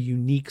out as a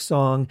unique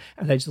song,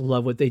 and I just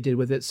love what they did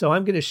with it. So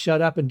I'm going to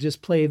shut up and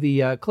just play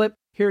the clip.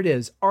 Here it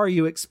is. Are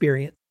You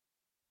Experienced?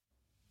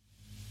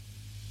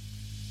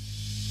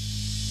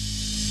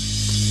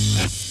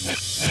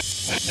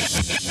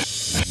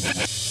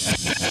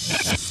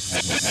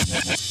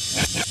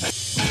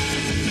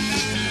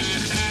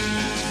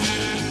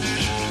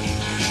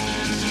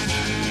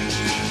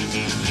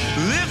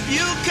 If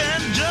you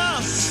can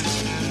just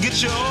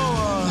get your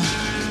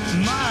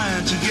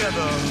mind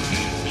together,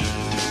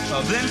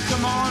 then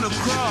come on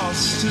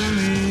across to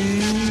me.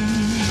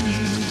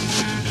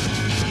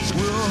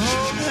 We'll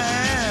hold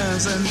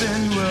hands and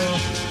then we'll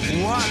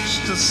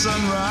watch the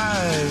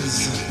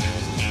sunrise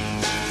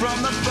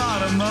from the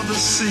bottom of the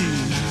sea.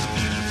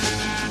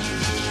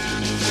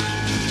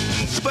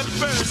 But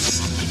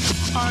first,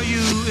 are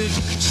you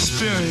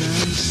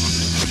experienced?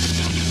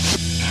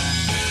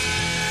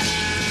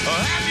 Or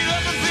have you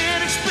ever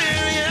been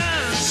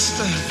experienced?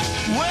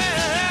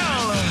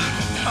 Well,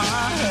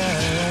 I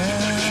have.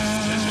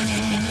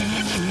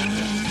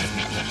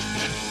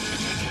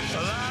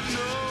 Well,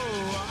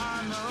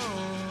 I know,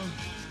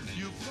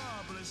 you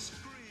probably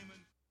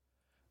screaming.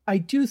 I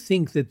do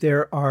think that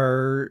there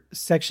are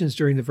sections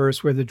during the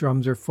verse where the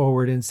drums are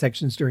forward and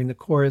sections during the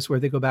chorus where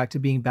they go back to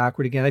being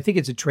backward again. I think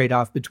it's a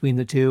trade-off between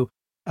the two.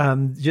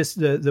 Just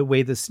the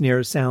way the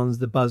snare sounds,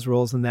 the buzz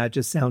rolls and that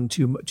just sound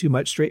too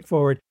much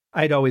straightforward.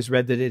 I'd always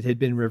read that it had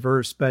been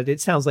reversed, but it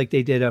sounds like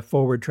they did a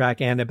forward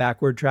track and a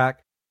backward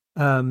track.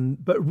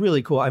 But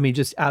really cool. I mean,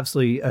 just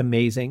absolutely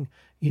amazing.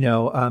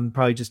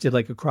 Probably just did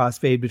like a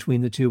crossfade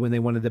between the two when they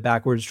wanted the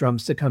backwards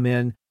drums to come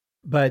in.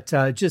 But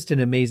just an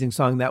amazing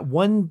song. That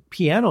one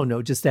piano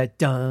note, just that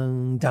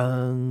dung,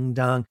 dung,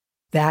 dung,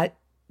 that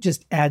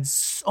just adds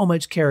so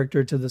much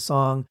character to the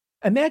song.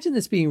 Imagine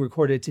this being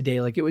recorded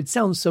today. Like, it would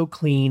sound so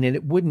clean,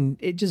 and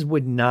it just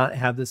would not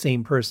have the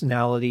same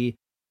personality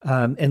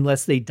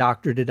unless they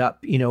doctored it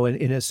up,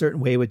 in a certain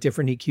way with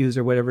different EQs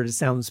or whatever to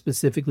sound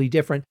specifically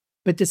different.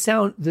 But to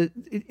sound,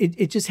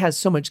 it just has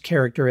so much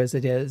character as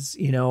it is,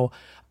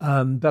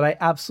 but I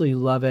absolutely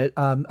love it.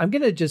 I'm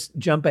going to just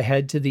jump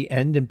ahead to the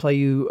end and play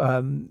you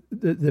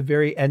the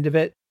very end of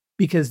it,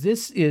 because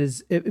this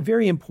is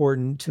very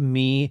important to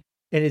me.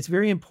 And it's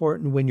very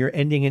important when you're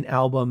ending an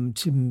album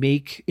to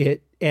make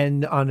it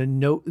end on a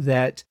note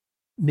that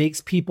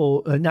makes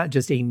people, not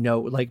just a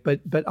note,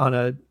 but on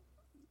a,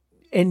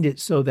 end it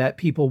so that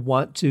people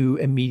want to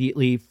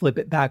immediately flip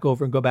it back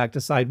over and go back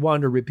to side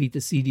one or repeat the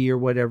CD or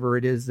whatever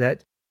it is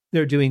that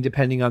they're doing,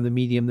 depending on the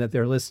medium that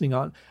they're listening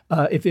on.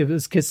 If it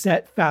was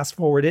cassette, fast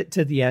forward it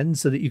to the end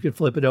so that you could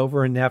flip it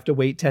over and have to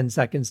wait 10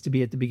 seconds to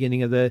be at the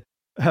beginning of the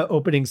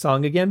opening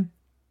song again.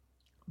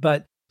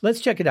 But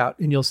let's check it out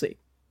and you'll see.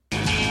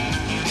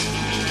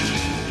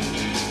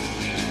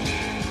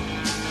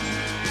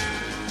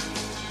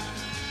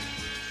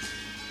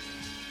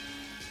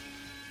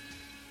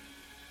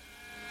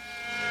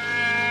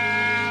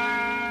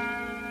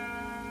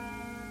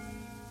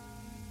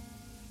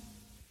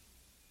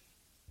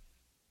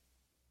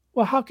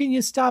 Well, how can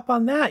you stop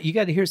on that? You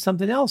got to hear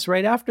something else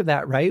right after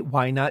that, right?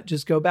 Why not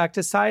just go back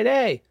to side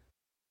A?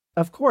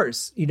 Of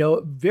course,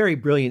 very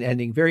brilliant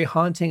ending, very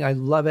haunting. I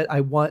love it.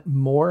 I want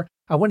more.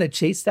 I want to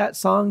chase that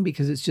song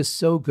because it's just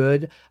so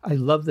good. I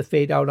love the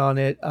fade out on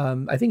it.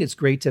 I think it's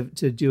great to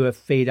do a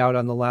fade out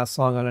on the last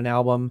song on an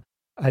album.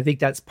 I think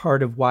that's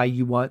part of why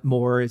you want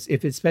more, is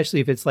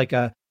especially if it's like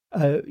a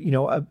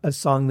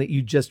song that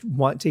you just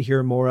want to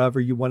hear more of,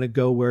 or you want to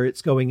go where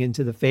it's going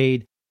into the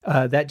fade.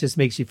 That just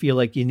makes you feel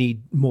like you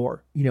need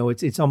more.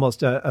 It's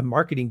almost a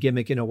marketing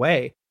gimmick in a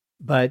way,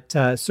 but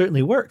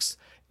certainly works.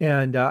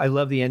 And I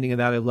love the ending of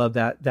that. I love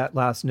that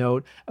last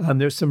note.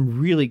 There's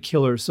some really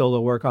killer solo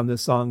work on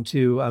this song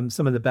too.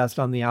 Some of the best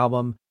on the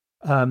album.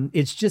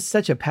 It's just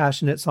such a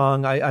passionate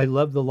song. I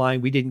love the line.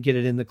 We didn't get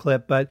it in the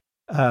clip, but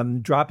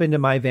drop into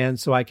my van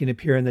so I can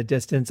appear in the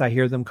distance. I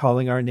hear them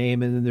calling our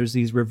name, and then there's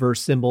these reverse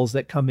cymbals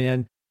that come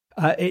in.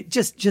 It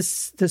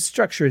just the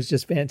structure is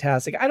just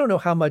fantastic. I don't know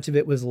how much of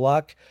it was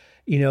luck.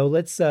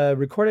 Let's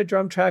record a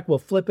drum track. We'll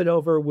flip it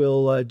over.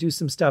 We'll do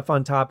some stuff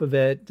on top of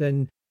it.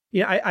 And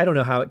I don't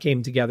know how it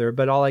came together,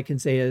 but all I can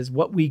say is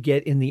what we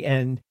get in the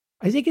end,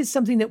 I think is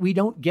something that we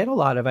don't get a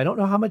lot of. I don't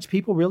know how much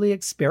people really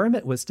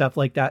experiment with stuff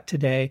like that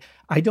today.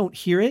 I don't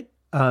hear it.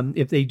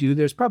 If they do,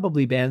 there's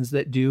probably bands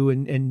that do,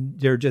 and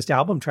they're just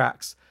album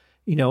tracks,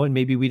 and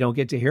maybe we don't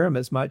get to hear them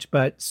as much,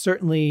 but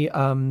certainly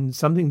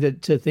something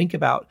to think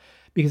about.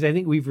 Because I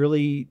think we've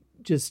really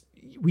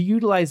we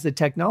utilize the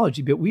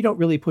technology, but we don't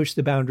really push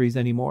the boundaries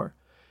anymore.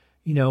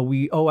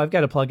 I've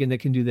got a plugin that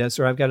can do this,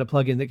 or I've got a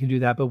plugin that can do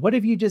that. But what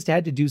if you just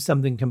had to do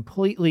something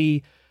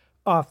completely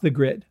off the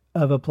grid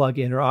of a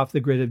plugin or off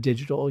the grid of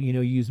digital? You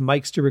use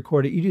mics to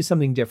record it. You do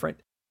something different.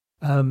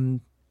 I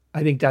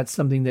think that's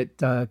something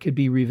that could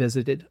be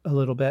revisited a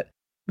little bit.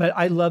 But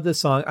I love the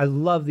song. I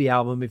love the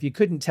album. If you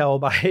couldn't tell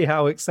by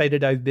how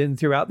excited I've been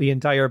throughout the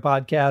entire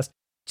podcast,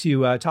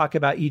 to talk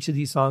about each of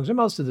these songs, or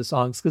most of the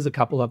songs, because a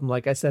couple of them,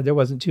 like I said, there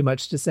wasn't too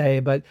much to say,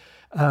 but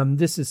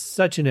this is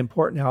such an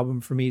important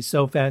album for me,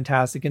 so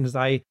fantastic. And as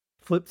I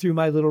flip through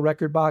my little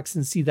record box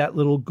and see that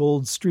little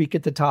gold streak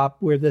at the top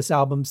where this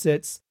album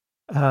sits,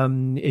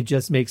 it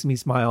just makes me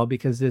smile,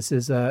 because this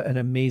is an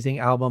amazing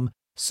album.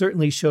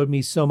 Certainly showed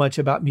me so much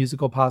about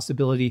musical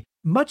possibility,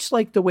 much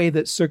like the way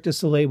that Cirque du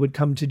Soleil would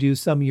come to do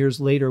some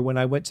years later when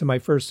I went to my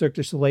first Cirque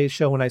du Soleil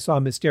show when I saw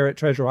Mystère at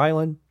Treasure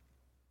Island.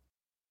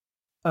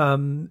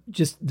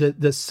 Just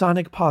the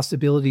sonic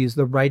possibilities,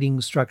 the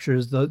writing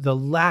structures, the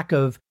lack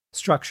of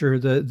structure,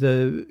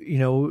 the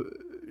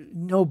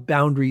no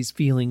boundaries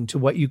feeling to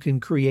what you can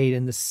create,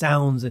 and the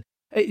sounds, and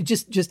it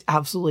just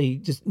absolutely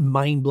just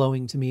mind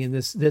blowing to me. And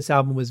this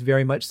album was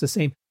very much the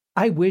same.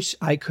 I wish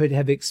I could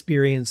have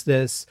experienced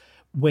this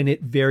when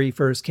it very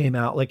first came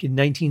out, like in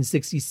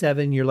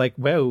 1967. You're like,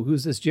 whoa,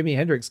 who's this Jimi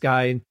Hendrix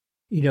guy? And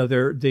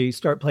they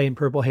start playing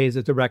Purple Haze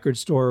at the record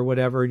store or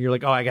whatever, and you're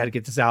like, oh, I got to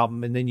get this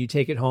album. And then you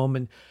take it home,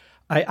 and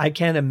I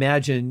can't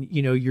imagine,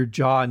 your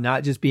jaw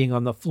not just being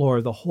on the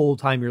floor the whole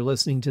time you're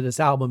listening to this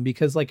album,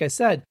 because like I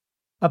said,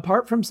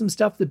 apart from some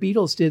stuff the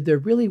Beatles did, there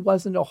really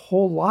wasn't a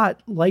whole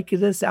lot like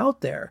this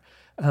out there.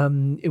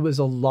 It was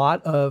a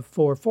lot of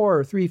 4/4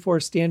 or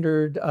 3/4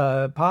 standard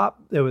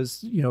pop. There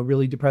was,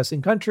 really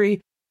depressing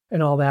country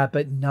and all that,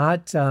 but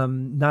not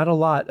a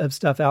lot of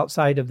stuff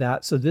outside of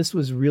that. So this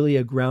was really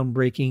a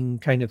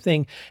groundbreaking kind of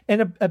thing.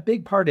 And a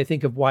big part, I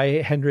think, of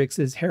why Hendrix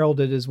is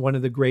heralded as one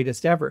of the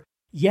greatest ever.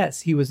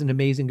 Yes, he was an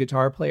amazing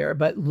guitar player,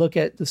 but look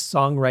at the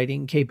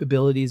songwriting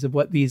capabilities of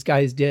what these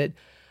guys did.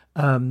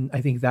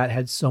 I think that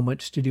had so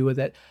much to do with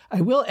it.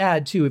 I will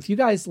add too, if you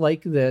guys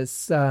like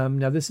this,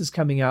 now this is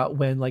coming out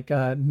when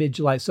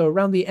mid-July. So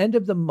around the end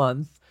of the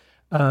month,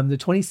 the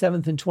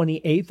 27th and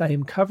 28th, I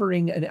am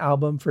covering an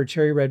album for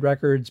Cherry Red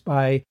Records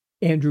by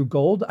Andrew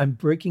Gold. I'm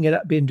breaking it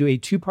up into a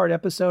 2-part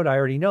episode. I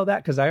already know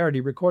that because I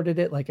already recorded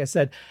it. Like I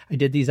said, I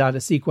did these out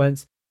of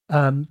sequence,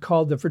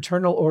 called The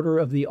Fraternal Order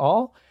of the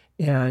All.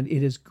 And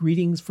it is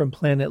Greetings from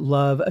Planet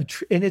Love.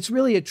 And it's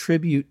really a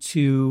tribute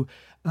to,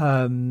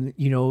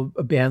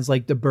 bands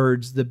like the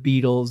Byrds, the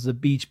Beatles, the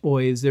Beach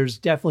Boys. There's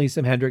definitely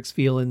some Hendrix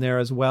feel in there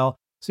as well.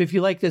 So if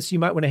you like this, you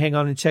might want to hang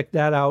on and check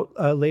that out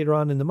later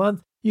on in the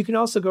month. You can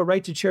also go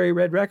right to Cherry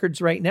Red Records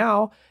right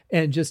now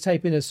and just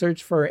type in a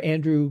search for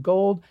Andrew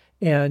Gold,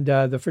 and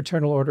the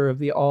Fraternal Order of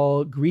the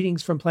All,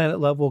 Greetings from Planet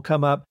Love will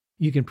come up.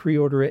 You can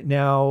pre-order it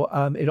now.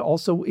 It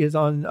also is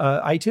on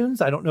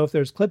iTunes. I don't know if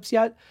there's clips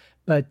yet,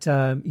 but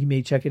you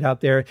may check it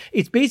out there.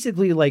 It's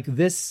basically like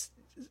this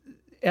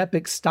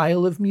epic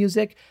style of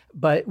music,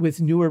 but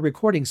with newer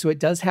recordings. So it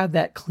does have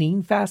that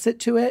clean facet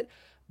to it,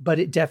 but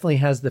it definitely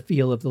has the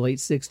feel of the late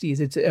 60s.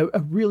 It's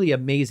a really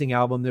amazing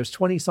album. There's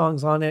 20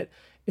 songs on it,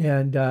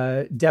 and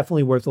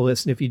definitely worth a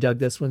listen if you dug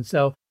this one.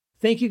 So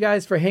thank you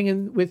guys for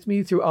hanging with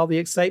me through all the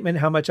excitement,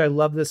 how much I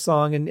love this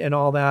song and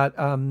all that.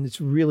 It's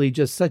really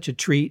just such a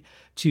treat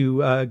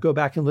to go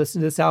back and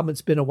listen to this album.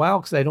 It's been a while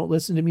because I don't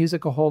listen to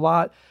music a whole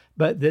lot,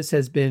 but this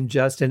has been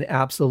just an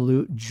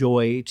absolute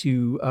joy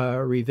to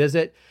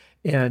revisit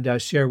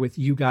and share with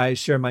you guys,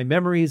 share my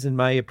memories and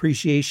my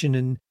appreciation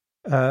and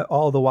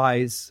all the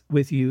whys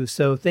with you.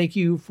 So thank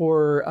you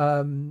for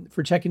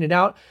checking it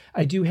out.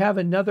 I do have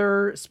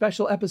another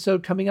special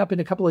episode coming up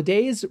in a couple of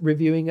days,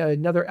 reviewing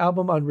another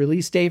album on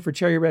release day for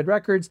Cherry Red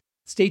Records.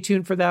 Stay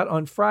tuned for that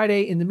on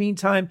Friday. In the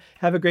meantime,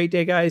 have a great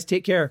day, guys.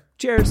 Take care.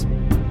 Cheers.